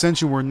if the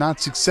Ascension were not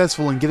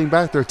successful in getting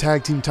back their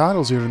tag team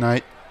titles here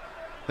tonight,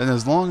 then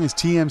as long as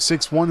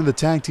TM6 won the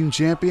tag team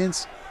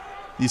champions,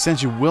 the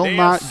Ascension will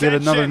not get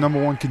another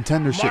 #1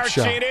 contendership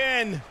shot.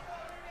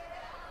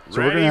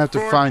 So we're going to have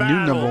to find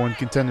new #1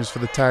 contenders for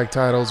the tag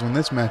titles when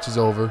this match is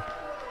over.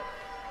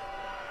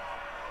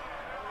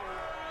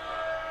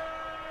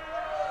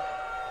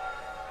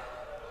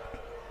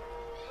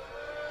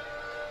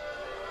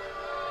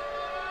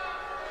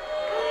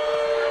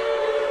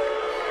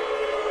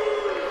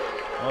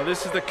 Well,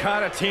 this is the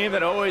kind of team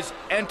that always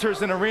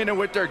enters an arena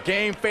with their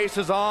game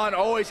faces on,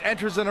 always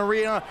enters an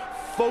arena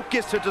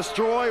focused to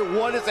destroy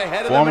what is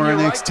ahead of them. Former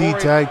NXT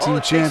Tag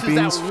Team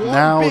Champions,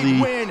 now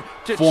the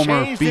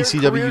former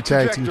BCW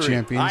Tag Team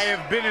Champions. I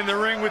have been in the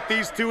ring with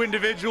these two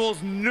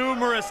individuals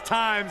numerous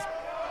times.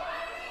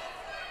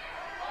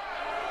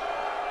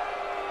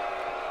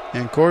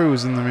 And Corey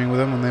was in the ring with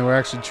them when they were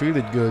actually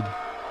treated good.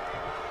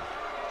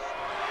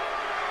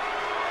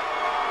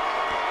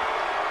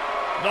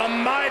 The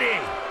Mighty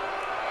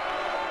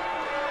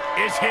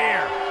is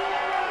here.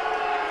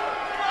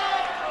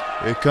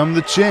 Here come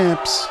the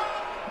champs.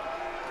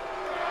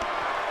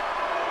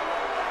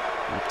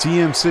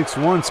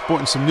 TM61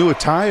 sporting some new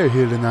attire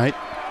here tonight.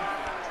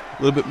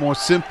 A little bit more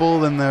simple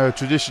than their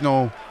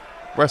traditional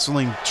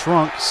wrestling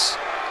trunks.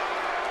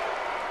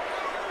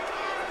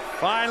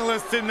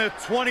 Finalists in the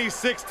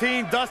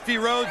 2016 Dusty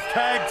Rhodes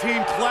Tag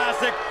Team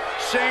Classic,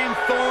 Shane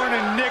Thorne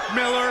and Nick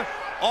Miller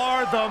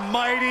are the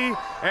Mighty,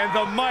 and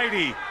the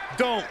Mighty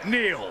don't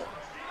kneel.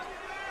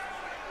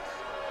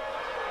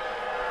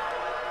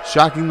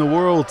 Shocking the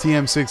world,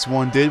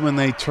 TM61 did when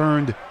they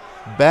turned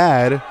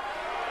bad.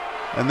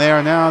 And they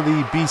are now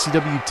the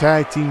BCW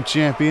Tag Team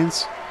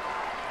Champions.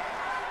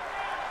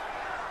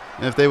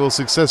 And if they will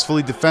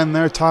successfully defend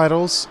their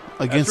titles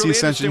against the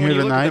Ascension here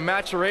tonight,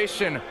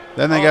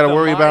 then they got to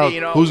worry about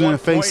who's going to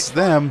face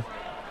them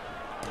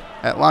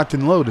at Locked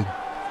and Loaded.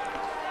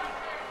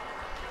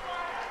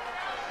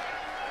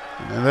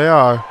 And there they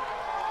are,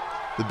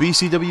 the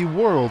BCW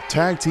World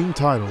Tag Team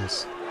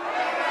titles.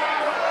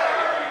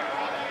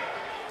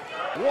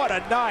 What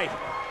a night.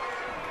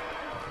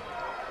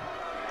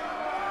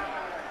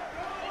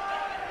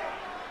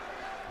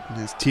 And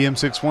as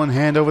TM61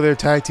 hand over their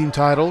tag team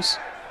titles.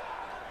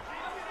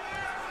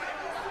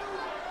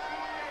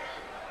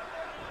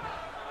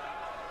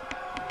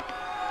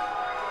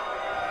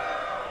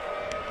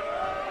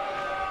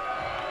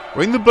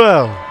 Ring the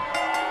bell.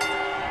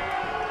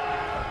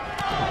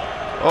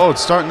 Oh,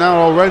 it's starting out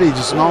already,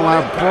 just an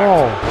all-out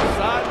brawl.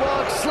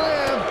 Sidewalk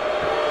slam.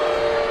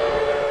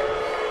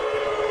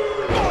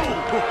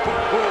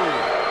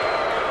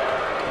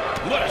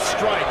 What a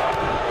strike.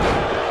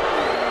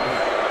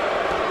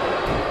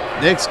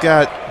 Nick's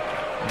got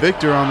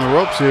Victor on the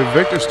ropes here.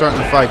 Victor's starting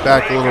to fight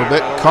back a little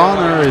bit.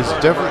 Connor is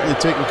definitely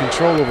taking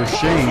control over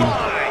Shane. Well,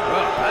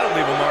 that'll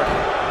leave a mark.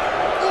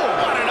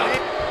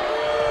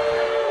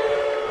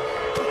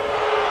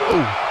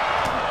 Oh.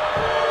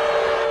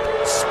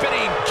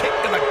 Spinning kick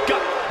in the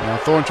gut. Now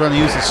Thorne trying to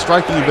use his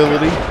striking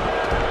ability.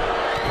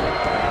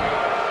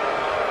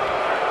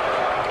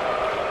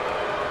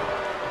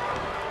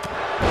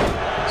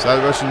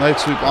 Side Russian leg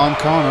sweep on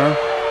Connor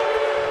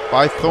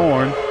by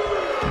Thorne.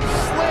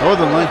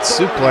 Northern Lights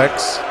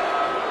suplex.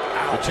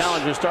 The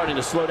challenger's starting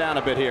to slow down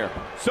a bit here.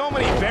 So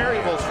many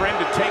variables for him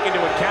to take into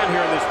account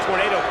here in this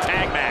Tornado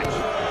tag match.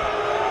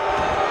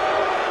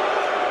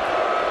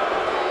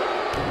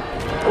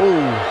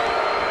 Oh.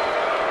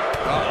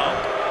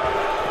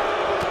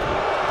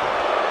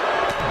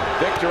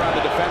 Victor on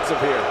the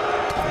defensive here.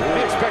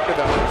 Be expected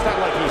though. It's not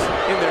like he's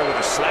in there with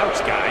a slouch,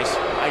 guys.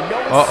 I know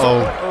it's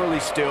somewhat early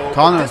still.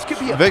 Connor, this could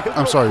be a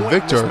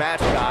Victor.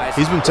 Match,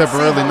 he's been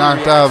temporarily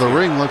knocked out of the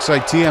ring. Looks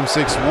like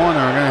TM61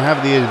 are going to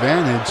have the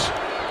advantage.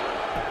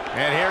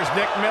 And here's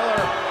Nick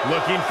Miller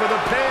looking for the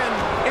pin.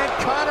 And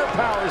Connor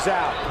powers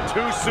out.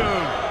 Too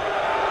soon.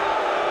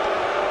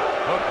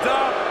 Hooked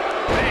up.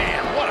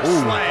 Man, what a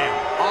slam.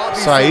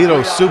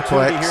 Saito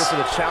suplex. Here for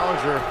the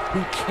challenger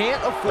who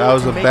can't afford that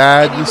was a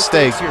bad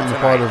mistake on the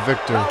part of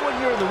Victor. Not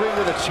when you're in the ring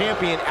with a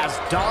champion as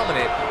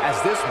dominant as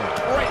this one.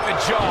 Right in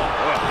the jaw.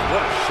 Oh,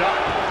 what a shot.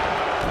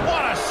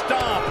 What a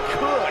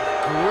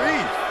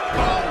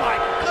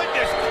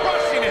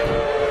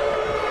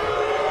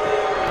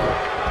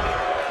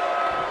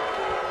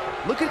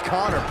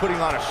Khan are putting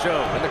on a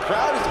show, and the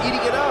crowd is eating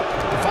it up.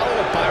 To follow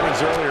up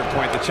Byron's earlier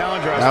point, the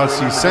challenger has now it's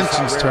the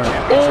Ascension's turn.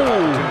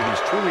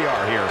 opportunities truly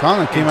are here.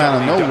 Khan came out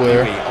of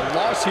nowhere. A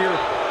loss here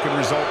could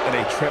result in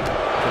a trip to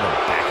the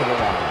back of the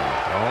line.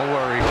 Don't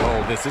worry,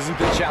 Cole. This isn't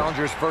the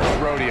challenger's first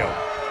rodeo.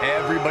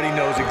 Everybody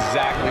knows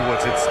exactly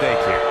what's at stake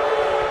here.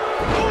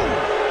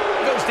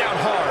 Ooh, goes down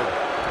hard.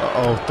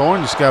 Uh-oh,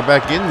 Thorne just got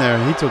back in there,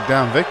 and he took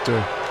down Victor.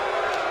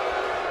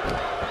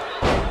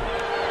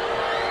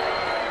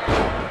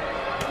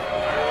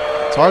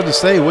 It's hard to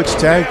say which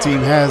tag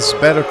team has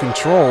better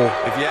control.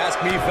 If you ask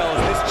me,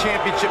 fellas, this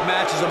championship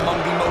match is among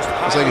the most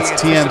Looks like it's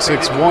highly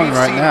TM6-1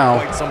 right now.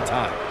 in quite some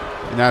time.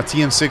 And now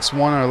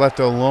TM6-1 are left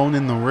alone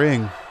in the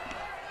ring.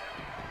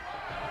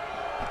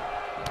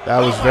 That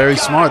was very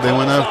smart. They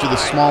went after the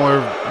smaller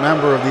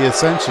member of the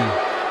Ascension.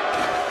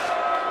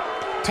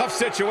 Tough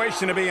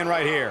situation to be in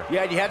right here.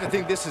 Yeah, you have to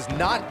think this is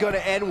not going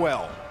to end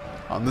well.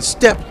 On the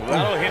step.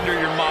 That'll hinder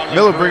your modeling.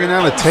 Miller bringing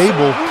out a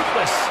table.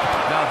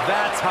 Now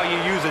that's how you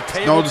use a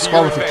table. No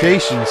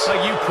disqualifications. Like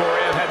you, Corey,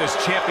 I've had this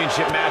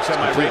championship match on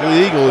my radar.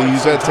 Completely legal.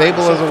 Use that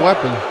table as a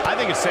weapon. I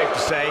think it's safe to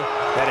say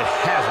that it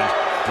hasn't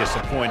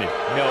disappointed.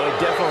 No, it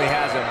definitely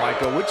hasn't,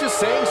 Michael, which is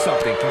saying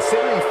something,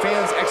 considering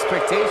fans'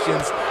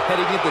 expectations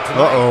heading into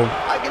tonight.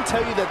 I can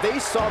tell you that they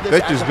saw this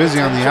Victor's as a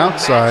busy on the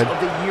potential outside. match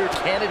of the year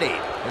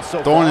candidate. And so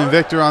Thorne far, and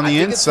Victor on the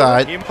I think it's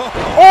inside. Crushing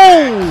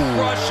Oh!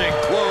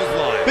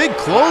 clothesline. Big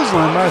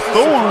clothesline by as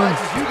Thorne. surprised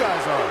as you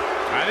guys are.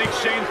 I think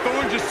Shane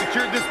Thorne just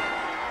secured this.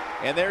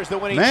 And there's the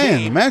winning Man,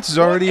 team. the match is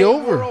already What a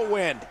over.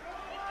 whirlwind.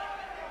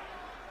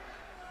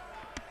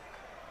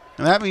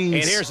 And that And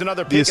means here's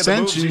another the peek of the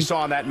moves Ascension we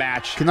saw in that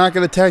match. cannot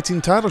get a tag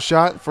team title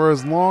shot for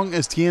as long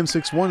as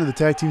TM6-1 are the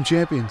tag team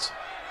champions.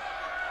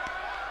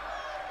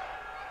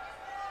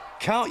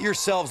 Count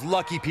yourselves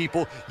lucky,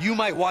 people. You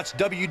might watch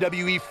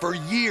WWE for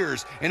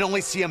years and only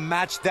see a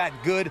match that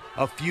good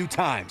a few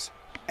times.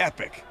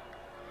 Epic.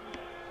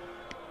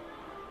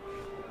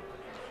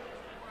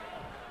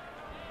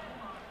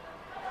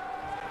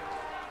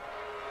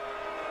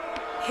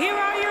 Here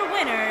are your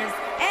winners,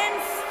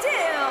 and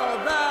still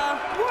the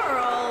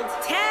World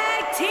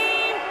Tag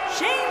Team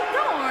Shane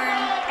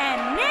Thorne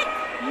and Nick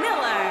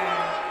Miller,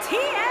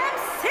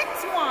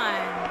 TM6-1.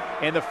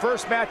 And the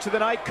first match of the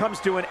night comes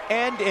to an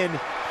end in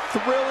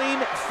thrilling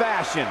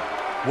fashion.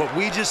 What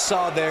we just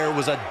saw there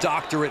was a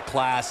doctorate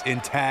class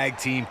in tag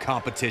team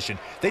competition.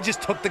 They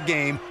just took the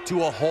game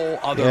to a whole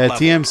other level.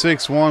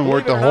 TM6-1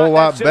 worked a Believe it or whole not,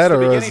 lot that's just better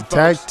the as a beginning,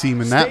 tag folks. team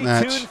in that Stay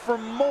match. tuned for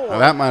more Now,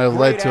 that might have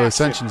led great to action.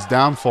 Ascension's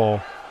downfall.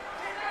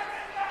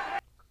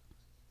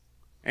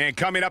 And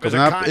coming up Coming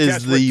is a up contest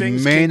is where the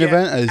things main can get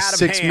event, a out of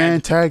six-man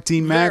hand tag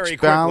team very match. quickly.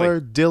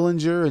 Balor,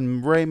 Dillinger,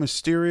 and Rey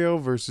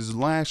Mysterio versus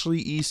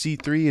Lashley,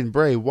 EC3, and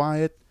Bray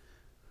Wyatt.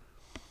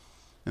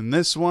 In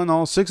this one,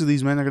 all 6 of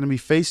these men are going to be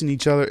facing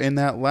each other in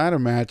that ladder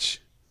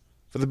match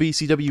for the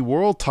BCW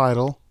World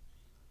title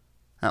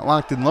at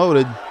Locked and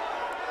Loaded.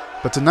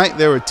 But tonight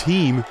they're a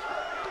team,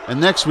 and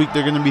next week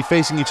they're going to be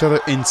facing each other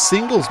in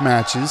singles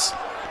matches.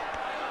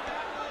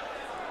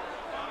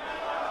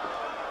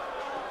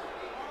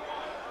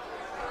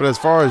 But as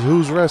far as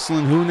who's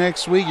wrestling who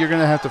next week, you're going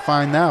to have to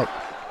find out.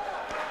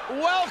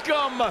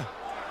 Welcome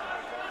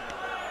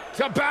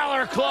to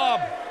Balor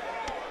Club.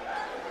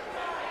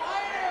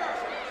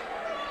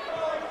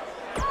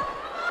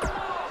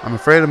 I'm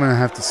afraid I'm going to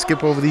have to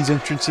skip over these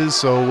entrances,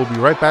 so we'll be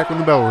right back when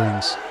the bell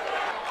rings.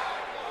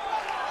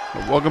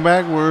 But welcome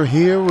back. We're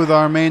here with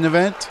our main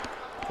event.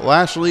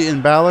 Lashley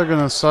and Balor are going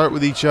to start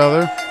with each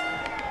other.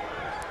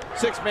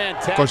 Six-man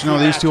tag Of course, you know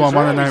team these two on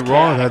matches Monday are Night always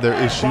Raw have chaotic. had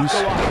their issues.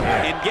 Buckle up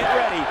and get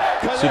ready,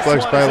 'cause this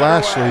Suplex one by is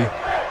Lashley. underway.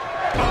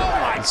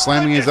 Oh my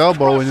Slamming his goodness,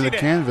 elbow into the crushing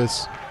it.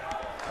 canvas.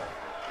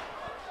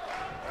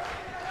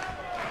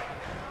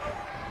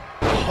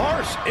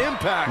 Harsh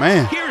impact.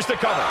 Man, Here's the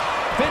cover.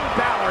 Finn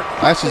Balor.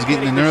 Lashley's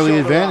getting an early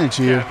advantage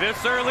here. Yeah,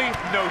 this early,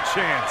 no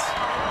chance.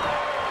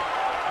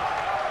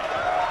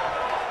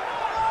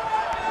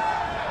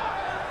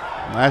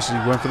 Lashley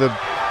went for the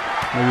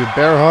maybe a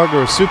bear hug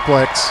or a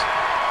suplex.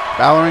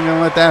 Balor ain't going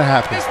to let that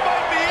happen. This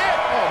might be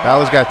it. Oh,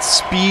 Balor's got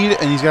speed,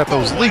 and he's got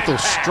those lethal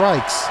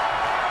strikes.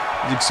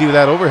 You can see with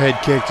that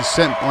overhead kick just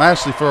sent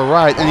Lashley for a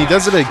ride, and he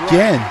does it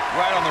again.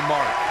 Right on the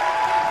mark.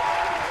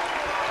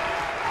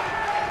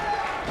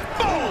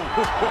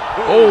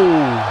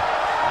 Oh!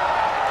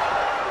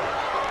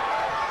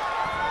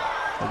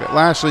 Look at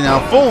Lashley now,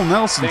 full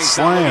Nelson things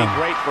not looking slam.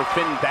 great for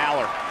Finn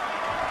Balor.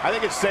 I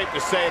think it's safe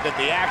to say that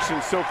the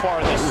action so far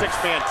in this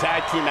six-man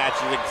tag team match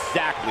is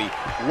exactly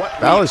what we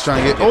Balor's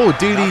trying to get, oh,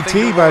 Nothing to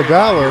DDT by worry about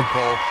Balor. here,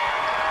 Cole.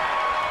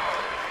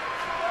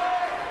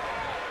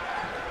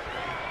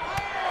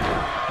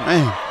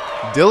 Man,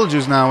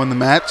 Dillinger's now in the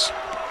match.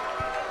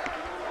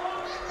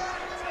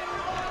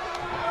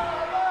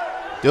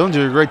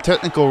 Dillinger, a great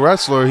technical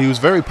wrestler. He was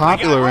very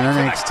popular in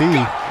NXT.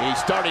 He's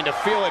starting to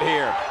feel it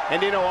here.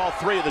 And you know, all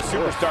 3 of the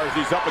superstars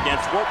he's up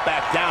against won't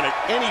back down at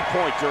any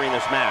point during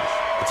this match.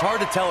 It's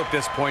hard to tell at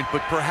this point, but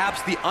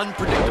perhaps the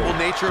unpredictable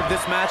nature of this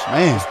match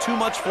Man. was too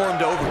much for him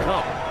to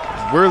overcome.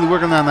 Really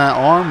working on that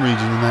arm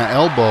region and that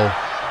elbow.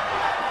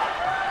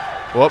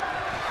 Whoop.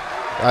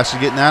 Lashley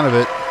getting out of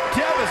it.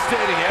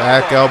 Devastating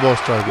Back elbow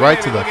strike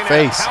right to the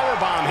face.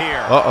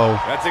 Uh-oh.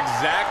 That's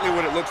exactly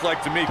what it looks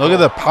like to me. Look at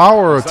the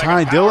power of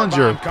Ty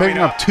Dillinger, picking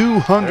up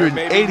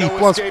 280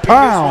 plus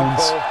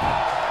pounds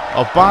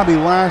of Bobby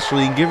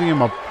Lashley and giving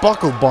him a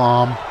buckle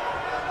bomb.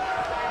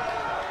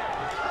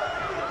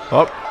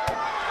 Up.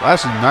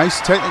 Lashley, nice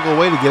technical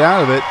way to get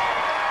out of it.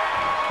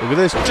 Look at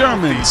this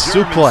German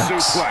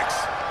suplex.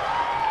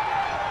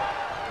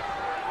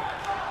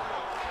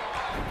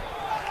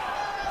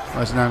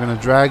 Lashley now going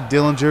to drag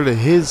Dillinger to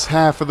his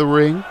half of the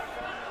ring.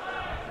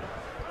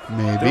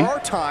 Maybe. There are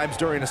times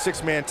during a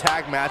six-man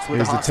tag match with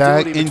here's the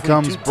tag. In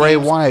comes Bray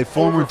Wyatt,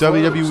 former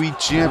WWE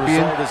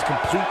champion,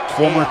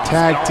 former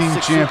tag team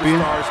champion.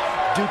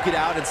 Duke it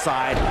out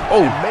inside,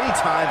 oh, and many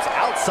times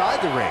outside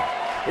the ring.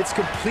 It's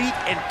complete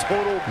and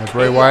total.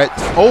 Bray Wyatt.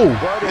 Oh,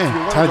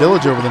 man, Ty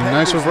Dillinger with a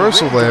nice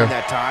reversal there.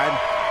 That time,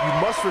 you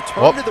must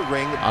return to the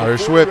ring.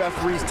 Irish whip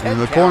in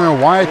the corner.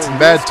 Wyatt's in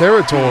bad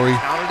territory.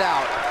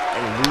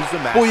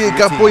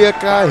 Booyaka,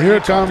 booyaka, here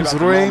comes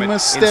Rey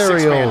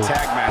Mysterio.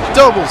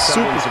 Double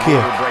super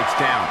kick.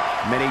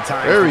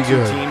 Very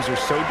good. Teams are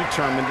so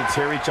determined to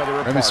tear each other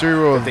apart. Rey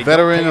Mysterio, a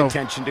veteran of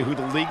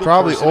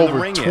probably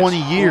over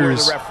 20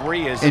 years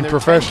in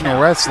professional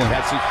wrestling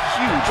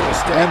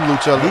and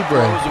lucha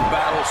libre.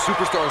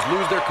 Superstars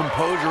lose their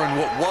composure in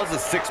what was a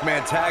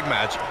six-man tag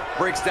match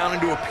breaks down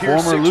into a pure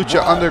former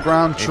Lucha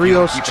Underground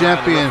Trios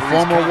champion,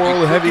 former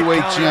World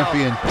Heavyweight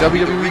champion,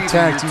 WWE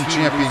Tag Team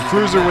champion,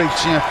 Cruiserweight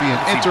champion,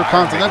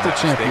 Intercontinental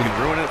champion. They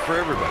can ruin it for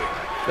everybody.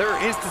 There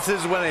are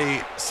instances when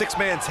a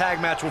six-man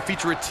tag match will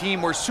feature a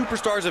team where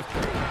superstars have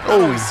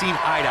always seen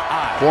eye to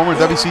eye. Former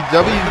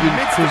WCW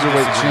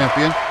Cruiserweight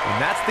champion.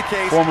 When that's the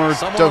case, former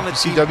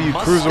WCW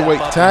Cruiserweight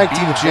Tag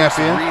Team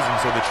champion.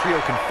 So the trio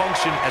can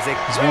function as a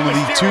he's one of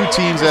the two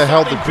teams that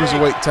held the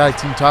Cruiserweight Tag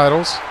Team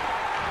titles.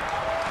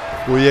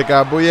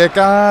 Booyaka,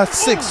 booyaka,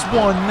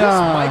 619. This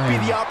might be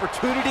the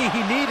opportunity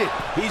he needed.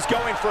 He's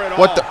going for it all.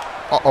 What the?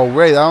 Uh-oh,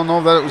 Ray, I don't know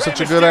if that was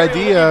such a good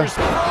idea.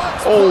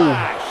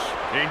 Oh.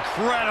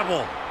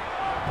 Incredible.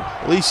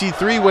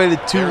 EC3 waited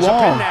too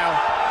long.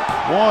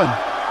 1,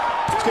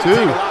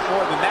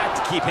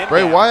 2.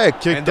 Bray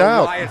Wyatt kicked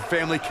out. The Wyatt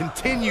family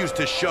continues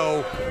to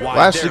show why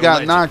Lashley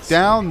got knocked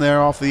down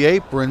there off the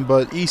apron,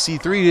 but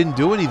EC3 didn't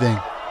do anything.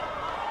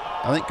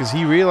 I think because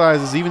he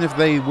realizes even if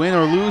they win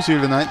or lose here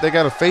tonight, they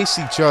got to face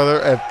each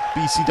other at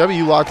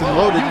BCW locked and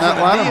loaded in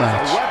that ladder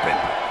match.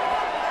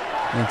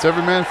 And it's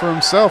every man for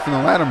himself in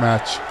the ladder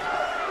match.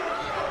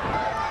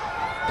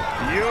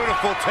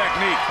 Beautiful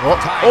technique.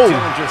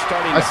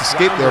 Nice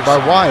escape there by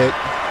Wyatt.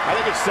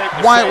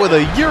 Wyatt with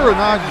a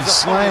Uranagi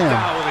slam.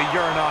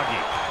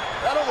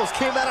 That almost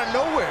came out of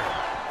nowhere.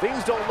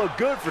 Things don't look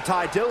good for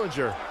Ty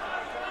Dillinger.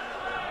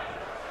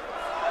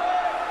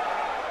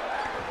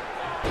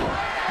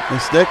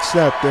 This next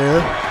step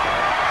there.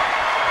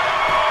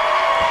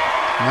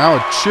 Now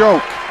a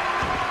choke.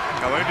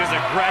 Just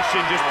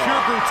aggression, just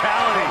pure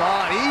brutality. Come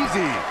on,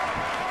 easy.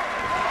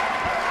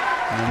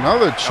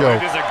 Another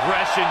choke. Just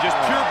aggression, just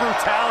pure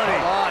brutality.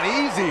 Come on,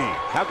 easy.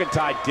 How can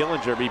Ty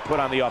Dillinger be put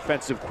on the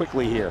offensive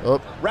quickly here?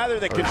 Rather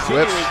than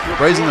continuing,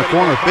 raising the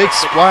corner, big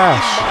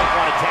splash. He might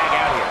want to tag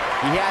out here.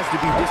 He has to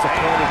be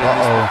disappointed in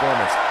this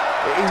performance.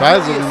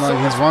 Ty's looking like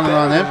he's running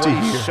on empty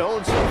here.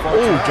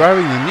 Oh,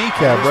 driving the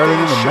kneecap right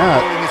into the mat.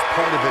 Is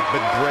part of it,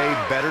 but Bray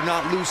better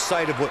not lose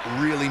sight of what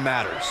really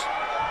matters.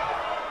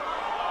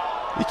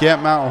 You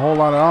can't mount a whole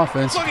lot of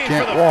offense if you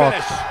can't walk.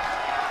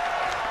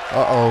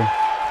 Uh-oh.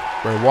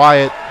 Bray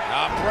Wyatt.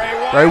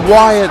 Bray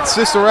Wyatt,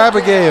 Sister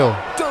Abigail.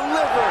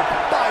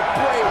 Delivered by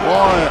Bray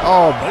Wyatt.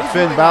 Oh,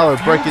 Finn Balor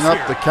breaking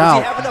up the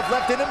count. Does he have enough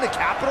left in him to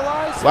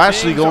capitalize?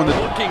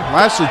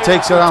 Lashley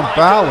takes it on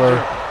Balor.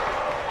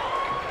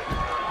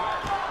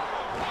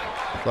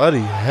 Bloody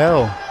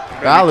hell.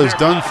 Balor's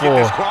done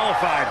for.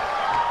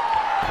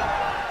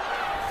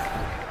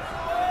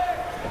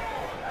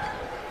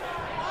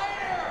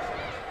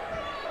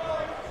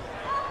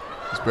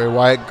 Bray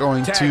Wyatt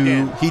going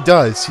to, he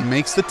does. He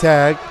makes the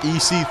tag.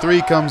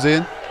 EC3 comes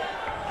in.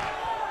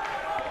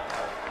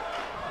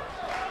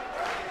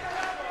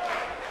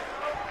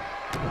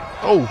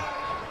 Oh.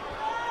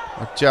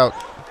 Watch out.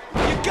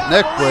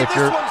 Neck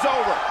breaker.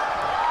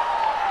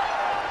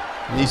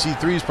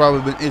 EC3's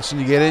probably been itching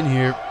to get in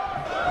here.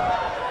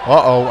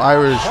 Uh-oh,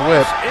 Irish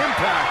whip.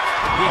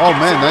 Oh,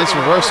 man, nice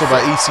reversal by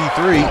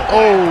EC3.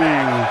 Oh,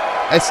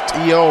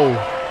 STO.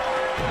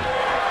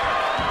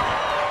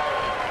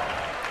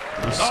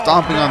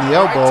 Stomping on the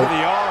elbow.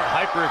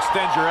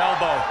 Hyperextend your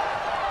elbow.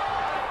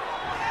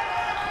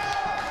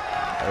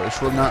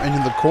 Irish whip now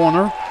into the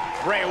corner.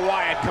 Bray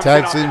Wyatt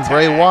tags in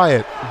Bray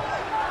Wyatt.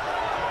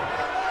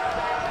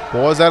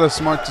 Was that a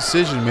smart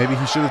decision? Maybe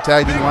he should have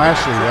tagged in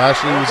Lashley.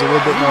 Lashley was a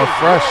little bit more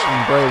fresh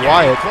than Bray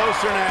Wyatt.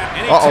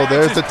 Uh-oh,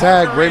 there's the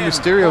tag. Rey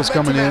Mysterio's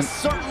coming in.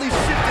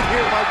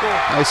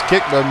 Nice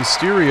kick by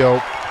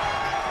Mysterio.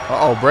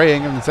 Uh-oh, Bray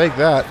ain't going to take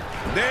that.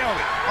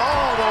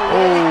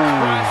 Oh.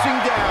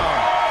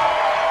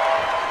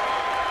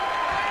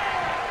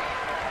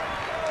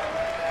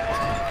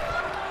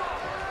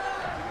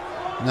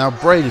 Now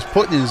Bray just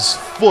putting his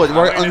foot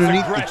right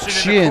underneath the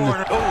chin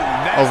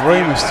of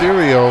Rey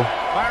Mysterio.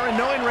 Byron,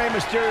 knowing Rey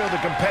Mysterio, the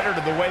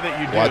competitor, the way that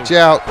you do. Watch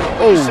out. What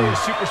do you say a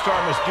superstar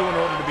must do in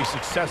order to be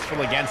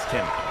successful against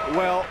him?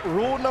 Well,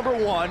 rule number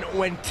one,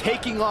 when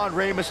taking on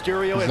Rey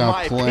Mysterio, He's in now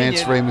my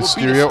plants opinion, Rey will be to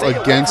Mysterio stay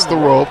away against from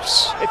the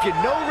ropes. If you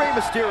know Rey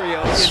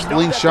Mysterio,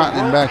 Slingshotting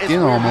him back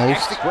in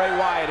almost. Bray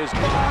Wyatt is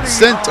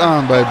Sent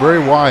on by Bray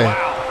Wyatt.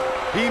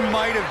 Wow. He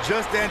might have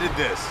just ended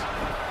this.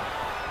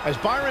 As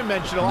Byron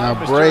mentioned, a lot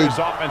of Bray, Mysterio's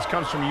offense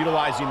comes from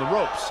utilizing the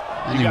ropes.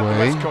 Anyway, you got the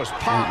West Coast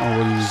pop, I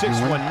don't know what he's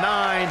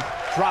 619,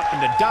 dropping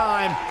the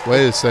dime.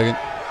 Wait a second.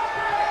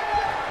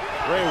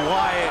 Bray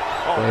Wyatt.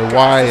 Oh, Bray God,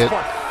 Wyatt. This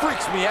part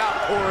freaks me out,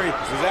 Corey.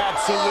 This is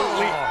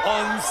absolutely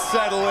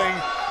unsettling,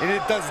 and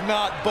it does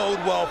not bode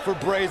well for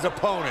Bray's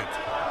opponent.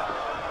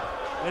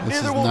 And This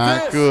is neither will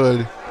not this.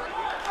 good.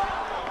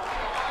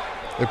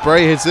 If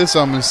Bray hits this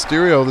on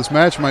Mysterio, this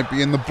match might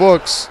be in the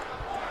books.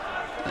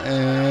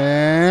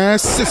 And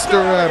Sister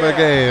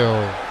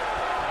Abigail.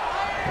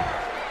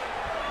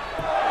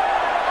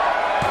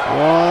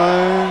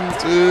 1,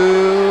 2.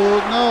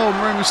 No,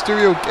 Rey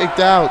Mysterio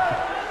kicked out.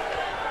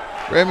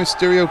 Rey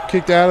Mysterio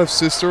kicked out of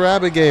Sister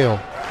Abigail.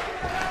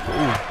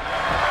 Ooh.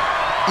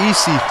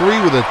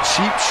 EC3 with a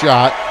cheap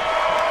shot.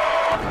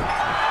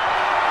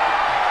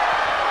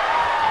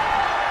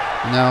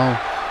 Now,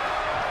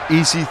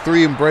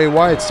 EC3 and Bray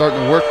Wyatt starting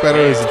to work better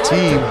as a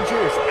team.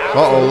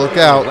 Uh-oh, look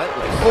out.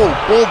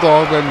 Oh,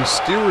 Bulldog by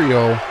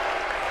Mysterio.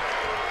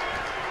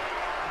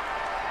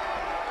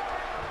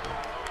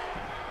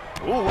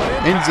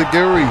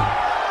 Enziguri.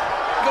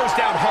 Goes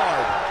down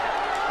hard.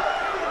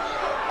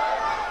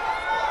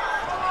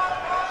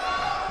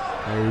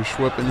 Irish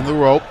whipping in the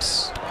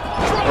ropes.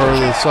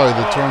 Or, sorry,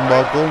 the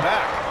turnbuckle.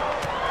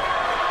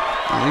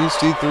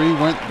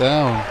 EC3 went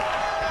down.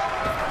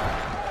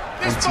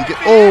 Once he get,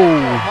 oh!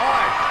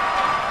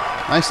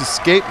 Nice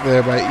escape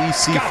there by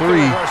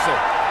EC3.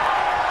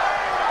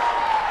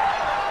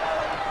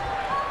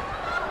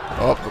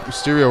 Oh,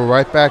 Mysterio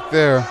right back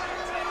there.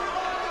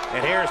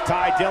 And here's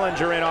Ty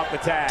Dillinger in off the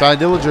tag. Ty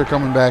Dillinger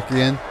coming back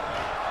in.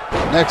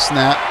 Next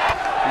snap.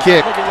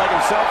 Kick. Looking like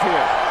himself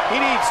here. He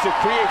needs to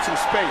create some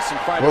space and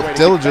find a way Well, to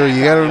get Dillinger, back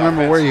you on got to the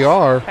remember where offense. you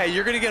are. Hey,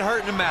 you're going to get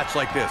hurt in a match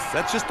like this.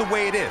 That's just the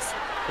way it is.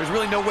 There's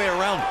really no way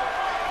around it.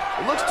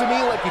 It looks to me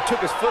like he took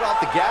his foot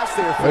off the gas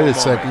there for Wait a moment.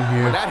 second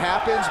here. When that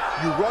happens,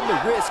 you run the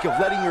risk of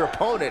letting your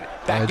opponent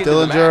back into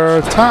the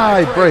Dillinger, match.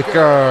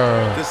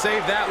 tiebreaker. To say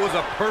that was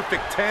a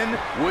perfect 10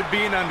 would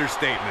be an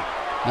understatement.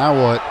 Now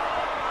what?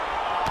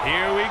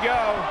 Here we go.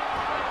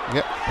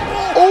 Yep.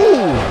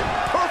 Oh!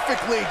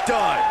 Perfectly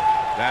done.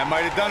 That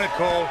might have done it,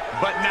 Cole.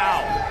 But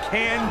now,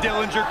 can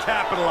Dillinger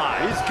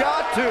capitalize? He's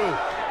got to.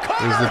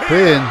 There's the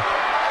pin.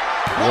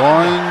 1,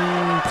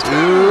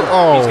 2,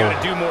 oh. He's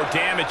got to do more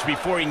damage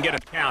before he can get a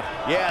count.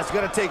 Yeah, it's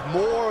going to take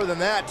more than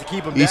that to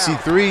keep him down.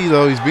 EC3,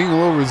 though, he's being a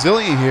little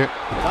resilient here.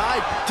 Ty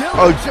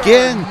Dillinger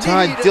Again,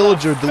 Ty knee to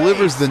Dillinger the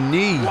delivers face. the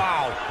knee.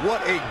 Wow,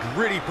 what a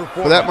gritty performance.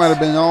 But that might have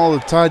been all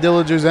of Ty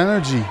Dillinger's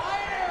energy.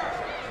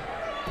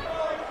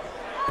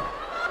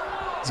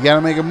 He's got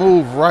to make a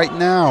move right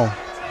now.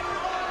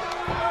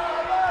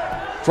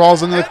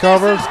 Crawls into the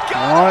cover. 1, 2,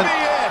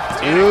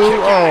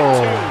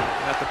 oh.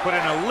 Have to put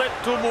in a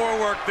little more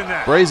work than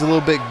that. Bray's a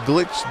little bit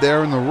glitched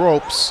there in the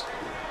ropes.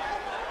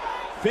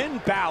 Finn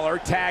Balor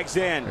tags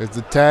in. There's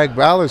the tag.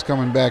 Balor's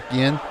coming back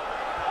in.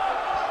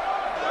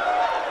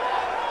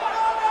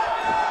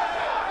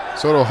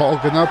 Sort of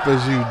hulking up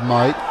as you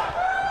might.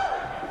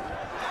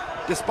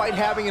 Despite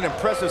having an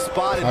impressive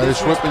spot in Irish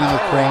this whipping in the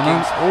power corner.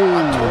 rankings, Oh.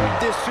 I'm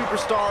told this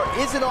superstar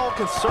isn't all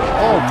concerned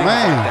Oh, with things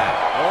man. like that.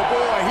 Oh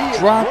boy, he is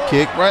Drop rolling.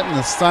 kick right in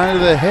the side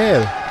of the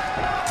head.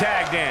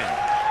 Tagged in.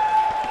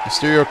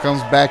 Mysterio comes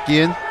back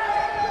in.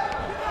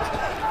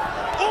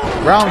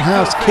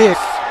 Roundhouse kick.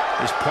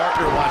 His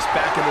partner wants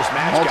back in this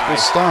match, Multiple guys.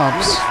 He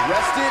stomps. looks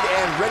rested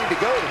and ready to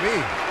go to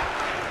me.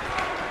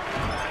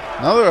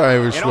 Another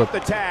Irish And whip. off the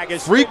tag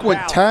is Frequent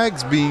Finn Balor.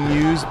 tags being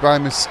used by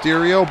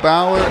Mysterio,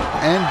 Balor,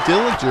 and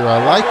Dillinger.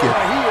 I like Boy, it.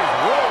 he is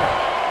rolling.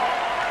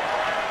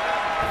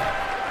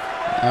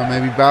 Now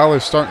maybe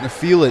Balor's starting to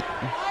feel it.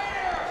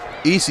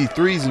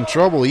 EC3's in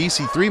trouble.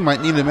 EC3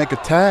 might need to make a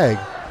tag.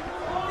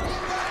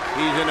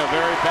 He's in a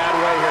very bad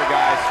way here,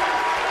 guys.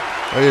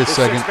 Wait a This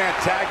second. six-man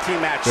tag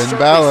team match Finn certainly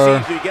Balor.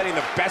 seems to be getting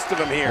the best of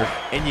him here.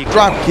 And you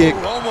Drop kick.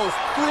 Almost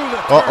through the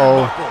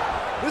Uh-oh. turnbuckle.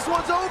 This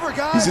one's over,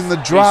 guys. He's in the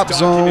He's drop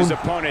daunting his zone.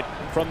 opponent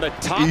from the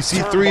top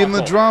EC3 in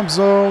the turnbuckle. drop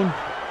zone.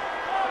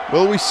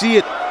 Will we see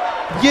it?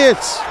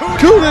 Yes. Coup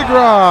de This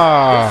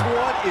grace.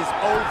 one is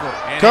over.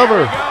 And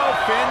Cover. Here we go.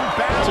 Finn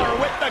Balor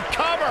with the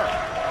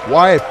cover.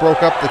 Wyatt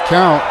broke up the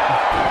count.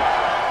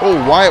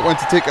 Oh, Wyatt went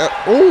to take a.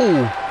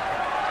 Oh.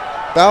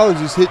 Balor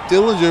just hit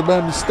Dillinger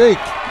by mistake.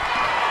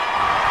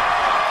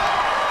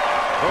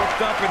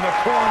 Hooked up in the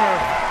corner.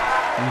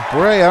 And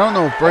Bray, I don't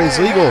know if Bray's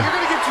Hey, legal. You're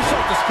going to get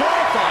yourself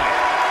disqualified.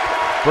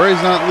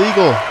 Bray's not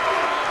legal.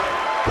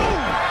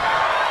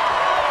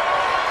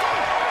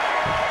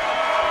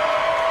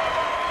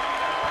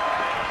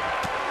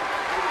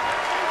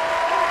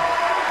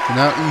 So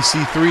now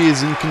EC3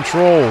 is in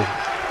control.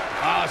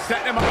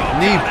 setting him up.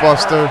 Knee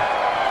buster.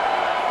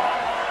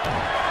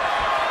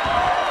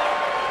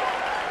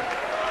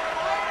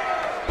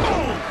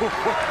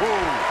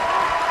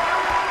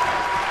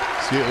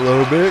 See it a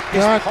little bit.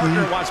 His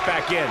partner wants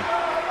back in.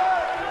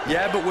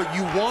 Yeah, but what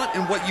you want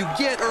and what you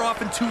get are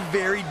often two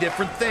very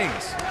different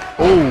things.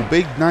 Oh,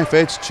 big knife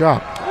edge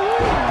chop.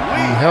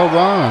 He held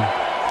on.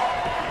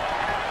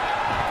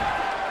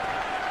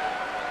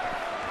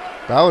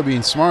 Balor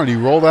being smart. He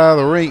rolled out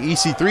of the ring.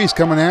 EC3's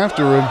coming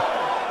after him.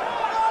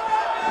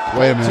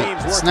 Wait a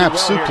minute. Snap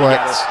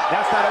suplex.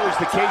 That's not always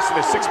the case in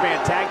a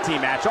six-man tag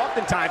team match.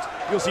 Oftentimes,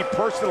 you'll see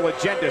personal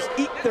agendas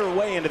eat their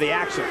way into the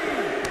action.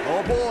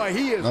 Oh boy,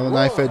 he is Another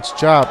knife edge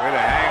chop. Way to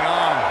hang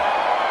on.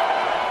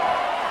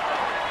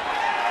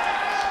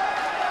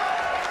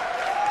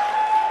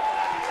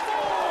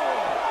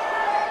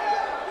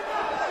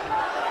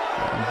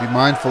 Be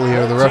mindful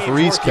here of the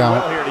referee's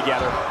count.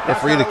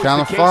 Referee to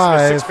count of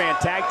 5. Six-man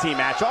tag team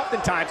match.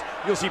 Oftentimes,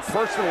 you'll see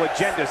personal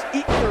agendas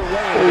eat their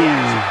way into the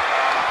action.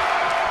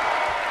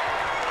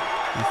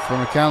 And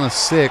from a count of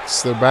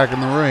 6, they're back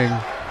in the ring.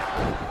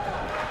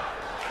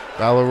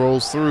 Balor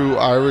rolls through.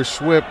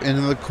 Irish whip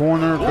into the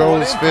corner.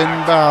 Goes Finn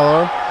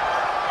Balor.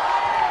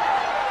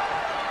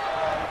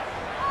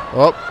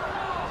 Oh.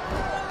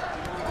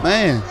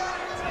 Man.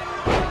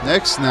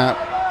 Neck snap.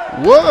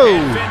 Whoa.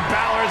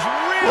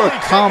 What a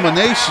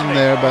combination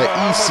there by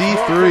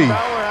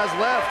EC3.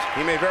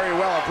 He may very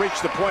well have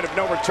reached the point of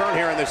no return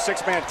here in this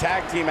six-man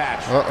tag team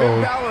match.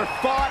 Uh-oh. Balor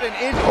fought and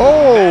injured.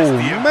 Oh,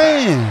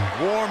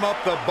 man. Warm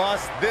up the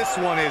bus. This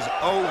one is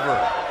over.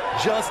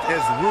 Just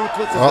as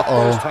ruthless as the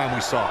first time we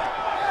saw it.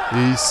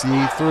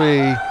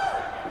 EC3.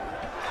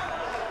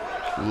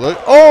 Look.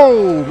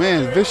 Oh,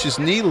 man. Vicious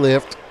knee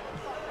lift.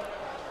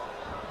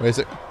 Wait a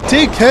second.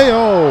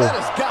 TKO. That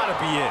has got to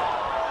be it.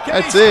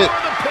 That's it.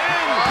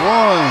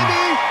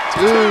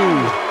 1,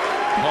 2.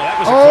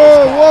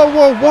 Oh,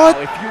 whoa, what?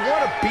 If you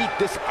want to beat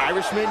this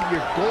Irishman,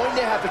 you're going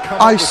to have to come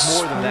I up with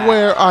more than that.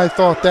 swear I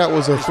thought that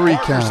was a 3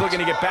 count. Looking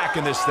to get back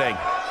in this thing.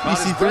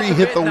 EC3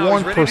 hit the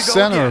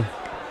 1%er,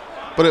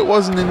 but it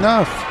wasn't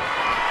enough.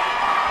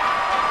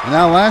 And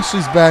now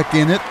Lashley's back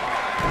in it.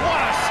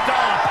 What a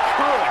stomp.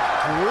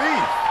 Good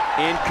grief.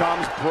 In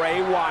comes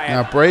Bray Wyatt.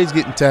 Now Bray's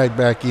getting tagged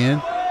back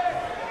in.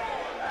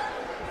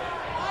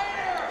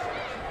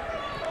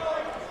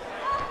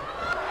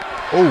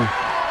 Oh,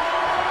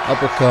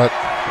 uppercut.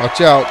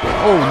 Watch out.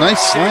 Oh, nice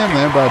slam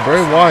there by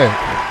Bray Wyatt.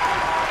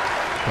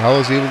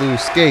 Balor's able to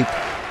escape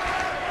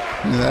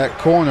into that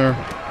corner.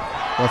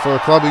 Went for a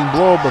clubbing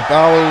blow, but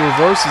Balor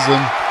reverses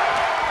him.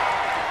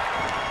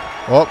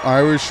 Oh,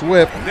 Irish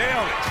whip.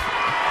 Nailed it.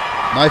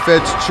 Knife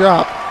edge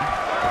chop.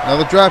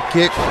 Another drop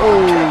kick.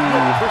 Oh.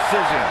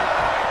 Precision.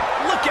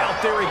 Look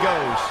out, there he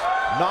goes.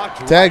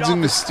 Knocked Tags right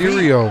in off his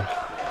Mysterio.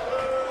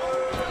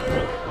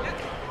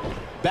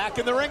 Back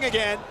in the ring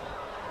again.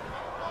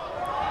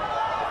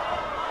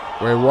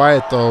 Bray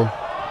Wyatt, though.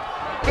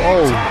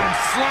 Oh.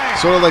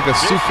 Sort of like a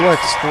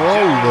suplex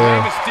throw there.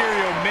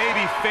 Mysterio may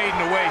be fading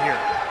away here.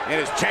 And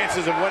his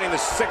chances of winning the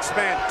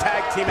six-man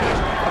tag team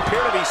match appear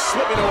to be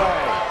slipping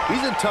away.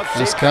 He's in tough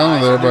shape. Nice counter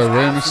there by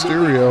Rey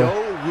Mysterio.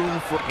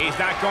 He's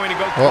not going to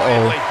go Uh-oh.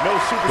 quietly. No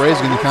superstar Bray's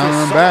going to moves counter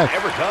his him soul back.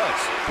 ever does.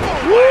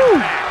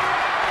 Woo!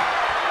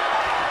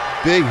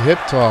 Big hip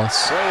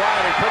toss. Bray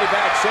Wyatt in pretty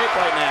bad shape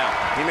right now.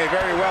 He may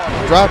very well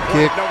have Drop reached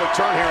the point kick. of no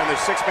return here in the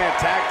six-man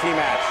tag team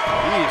match.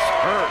 He is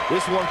hurt.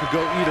 This one could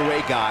go either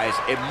way, guys.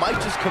 It might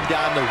just come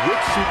down to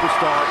which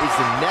superstar is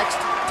the next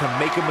to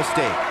make a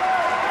mistake.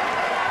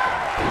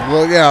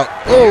 Look out.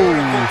 Oh.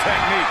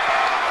 Technique.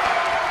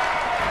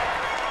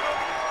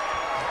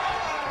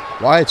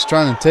 Wyatt's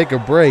trying to take a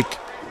break.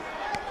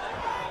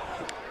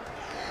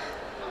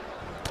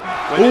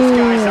 When this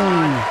guy's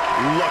on,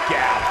 look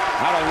out.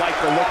 I don't like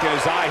the look in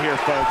his eye here,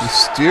 folks.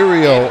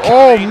 Mysterio.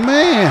 Oh,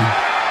 man.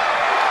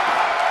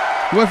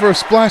 He went for a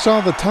splash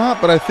off the top,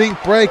 but I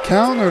think Bray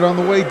countered on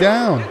the way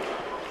down.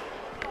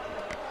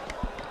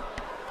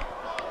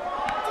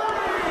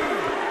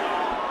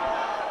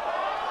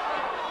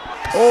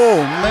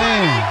 Oh,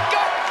 man.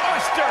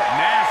 Gutbuster.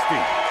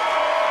 Nasty.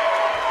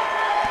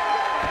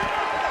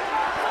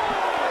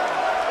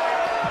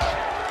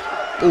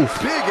 Oof.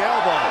 Big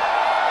elbow.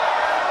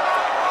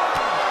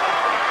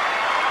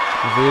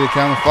 Ready to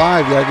count of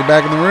 5. You got to get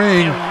back in the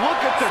ring. And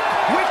look at the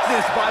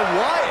quickness by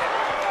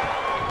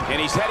Wyatt. And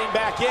he's heading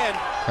back in.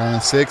 Count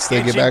of 6.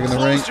 They get back in the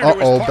ring.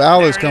 Uh-oh.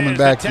 Balor's coming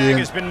back in.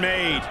 Has been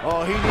made.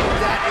 Oh, he needed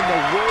that in the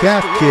worst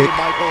Calf way, kick.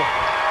 Michael.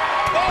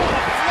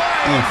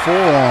 And a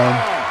forearm.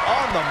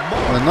 On the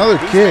mark. And another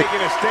He's kick.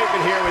 making a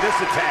statement here with this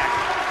attack.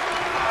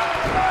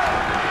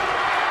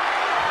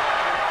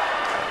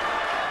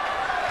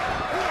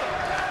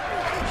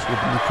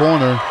 Slip in the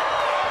corner.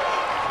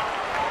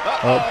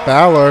 Oh,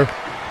 Balor.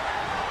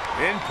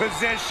 In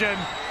position.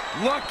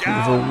 Look Looking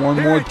out. for one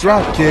Here more it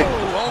drop comes. kick.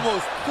 Oh,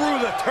 almost through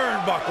the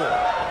turnbuckle.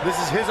 This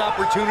is his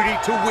opportunity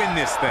to win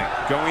this thing.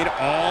 Going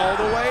all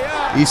the way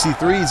up.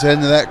 EC3's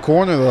heading to that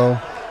corner, though.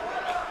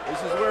 This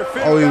is where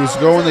Finn Oh, he was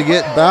Balor's going to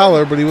get at.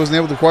 Balor, but he wasn't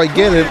able to quite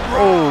get it.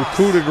 Oh,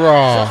 coup de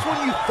grace. Just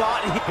when you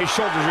thought his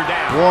shoulders are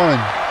down. 1,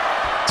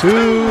 2.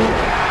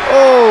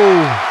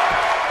 Oh!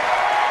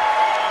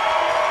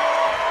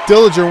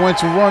 Dillinger went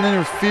to run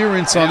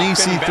interference on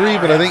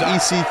EC3, but I think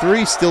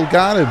EC3 still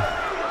got him.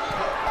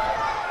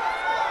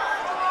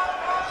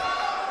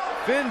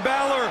 Finn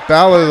Balor.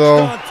 Balor,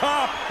 though. On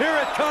top. Here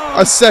it comes.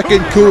 A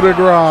second coup de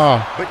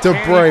grace to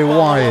Bray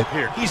Wyatt.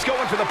 He's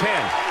going for the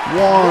pin.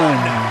 1,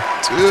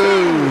 2.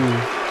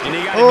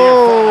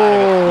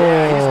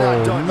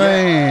 Oh,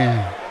 man.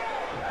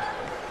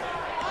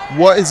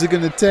 What is it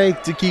going to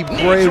take to keep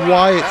Bray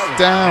Wyatt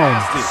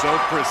down? So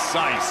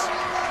precise.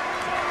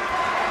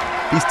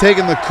 He's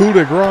taking the coup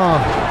de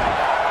grace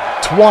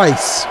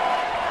twice.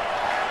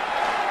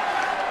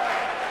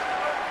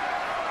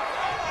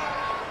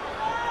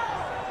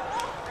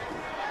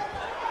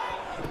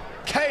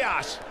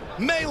 Chaos,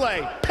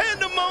 melee,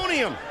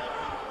 pandemonium.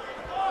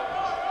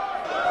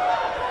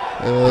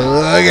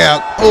 Look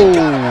out. Oh.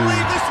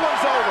 This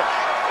one's over.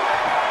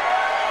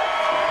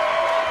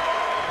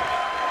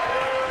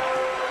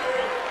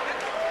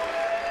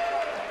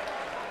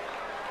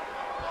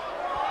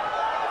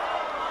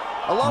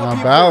 A lot of Now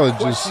people Balor are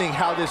just questioning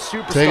how this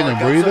superstar taking a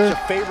got breather. such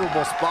a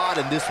favorable spot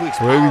in this week's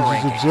Maybe power just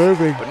rankings.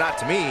 observing But not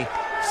to me.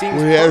 Seems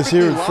what he has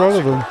here in perfectly front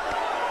of him.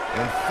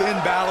 And Finn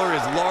Balor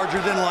is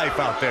larger than life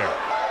out there.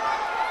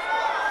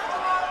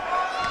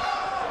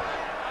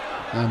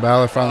 And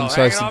Balor finally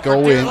decides to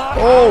go in. Oh!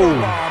 Oh!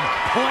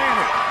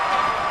 Planet.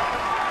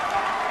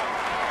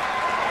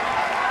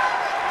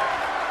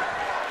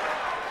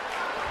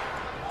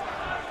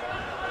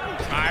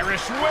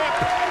 Irish whip.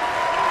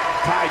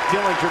 Ty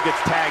Dillinger gets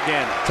tagged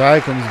in. Ty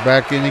comes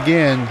back in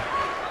again.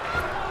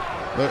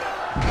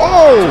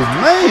 Oh,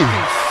 man!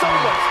 So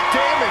much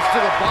damage to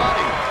the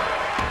body.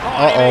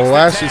 Uh-oh,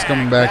 Lashley's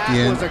coming back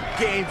in. That was a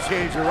game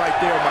changer right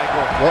there,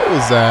 Michael. What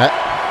was that?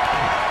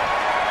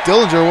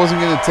 Dillinger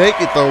wasn't going to take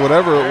it, though,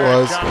 whatever it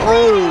was.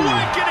 Oh!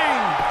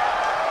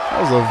 That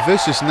was a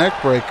vicious neck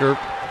breaker.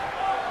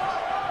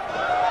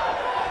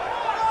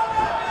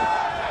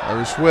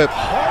 Irish whip.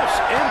 Harsh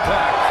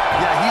impact.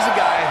 Yeah, he's a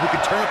guy who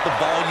can turn up the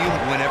volume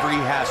whenever he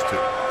has to.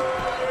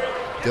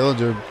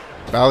 Dillinger,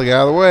 Balor got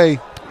out of the way.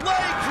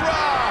 Leg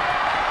drop.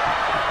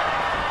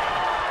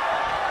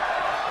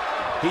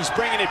 He's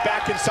bringing it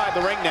back inside the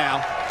ring now.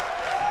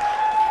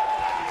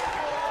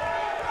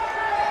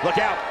 Look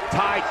out,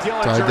 Ty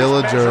Dillinger. Ty is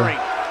Dillinger. measuring.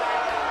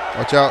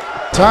 Watch out.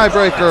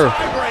 Tiebreaker.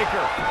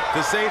 Tiebreaker. To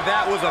say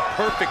that was a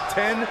perfect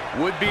 10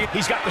 would be.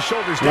 He's got the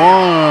shoulders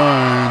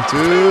down. 1, 2,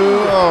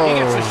 He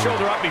gets the oh.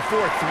 shoulder up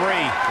before 3.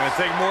 Gonna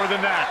take more than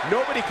that.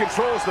 Nobody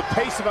controls the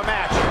pace of a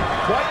match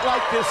quite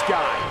like this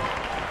guy.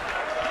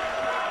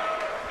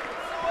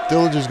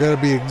 Dillinger's got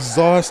to be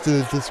exhausted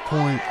at this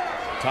point.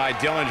 Ty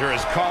Dillinger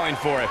is calling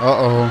for it.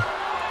 Uh-oh.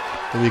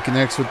 If he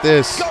connects with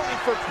this, Going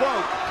for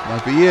broke.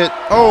 might be it.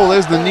 Oh,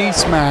 there's the knee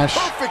smash.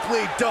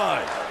 Perfectly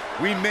done.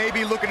 We may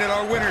be looking at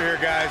our winner here,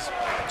 guys.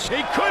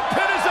 He could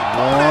pin his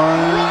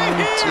opponent right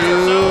 1,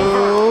 here.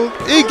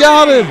 2. He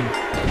got him.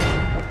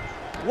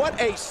 What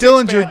a Dillinger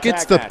six-man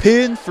gets tag the match.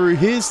 pin for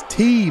his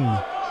team.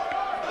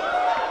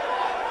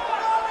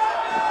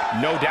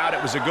 No doubt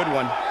it was a good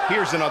one.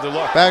 Here's another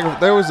look. Back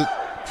there was a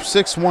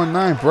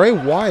 619. Bray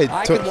Wyatt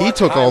I took could he watch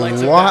took a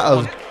highlights lot that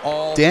of one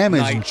all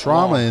damage night and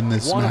trauma long. in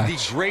this One of the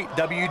match. great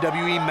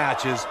WWE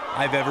matches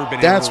I've ever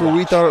been That's able to where we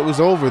watch. thought it was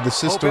over. The Hope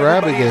Sister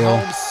everybody at Abigail.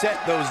 home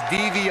set those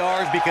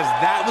DVRs because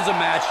that was a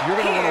match you're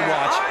going to want to Here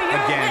watch are your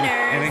again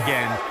winners, and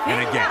again and Finn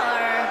again.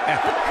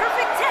 Balor, the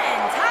Perfect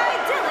 10, Ty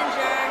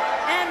Dillinger,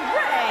 and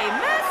Rey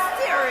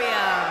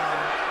Mysterio.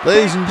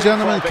 Ladies and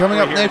gentlemen, coming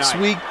up next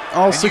week,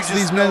 all And 6 you of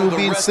these just men know will the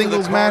be in rest of the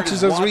singles card matches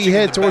is as we watching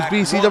head in the towards back,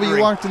 BCW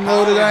wondering Locked and how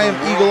Loaded. in I the am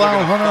world Eagle they're Isle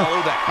gonna Hunter.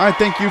 follow that. I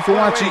thank you for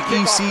watching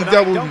Kickoff tonight.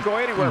 ECW. Don't go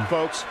anywhere,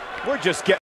 folks. We're just getting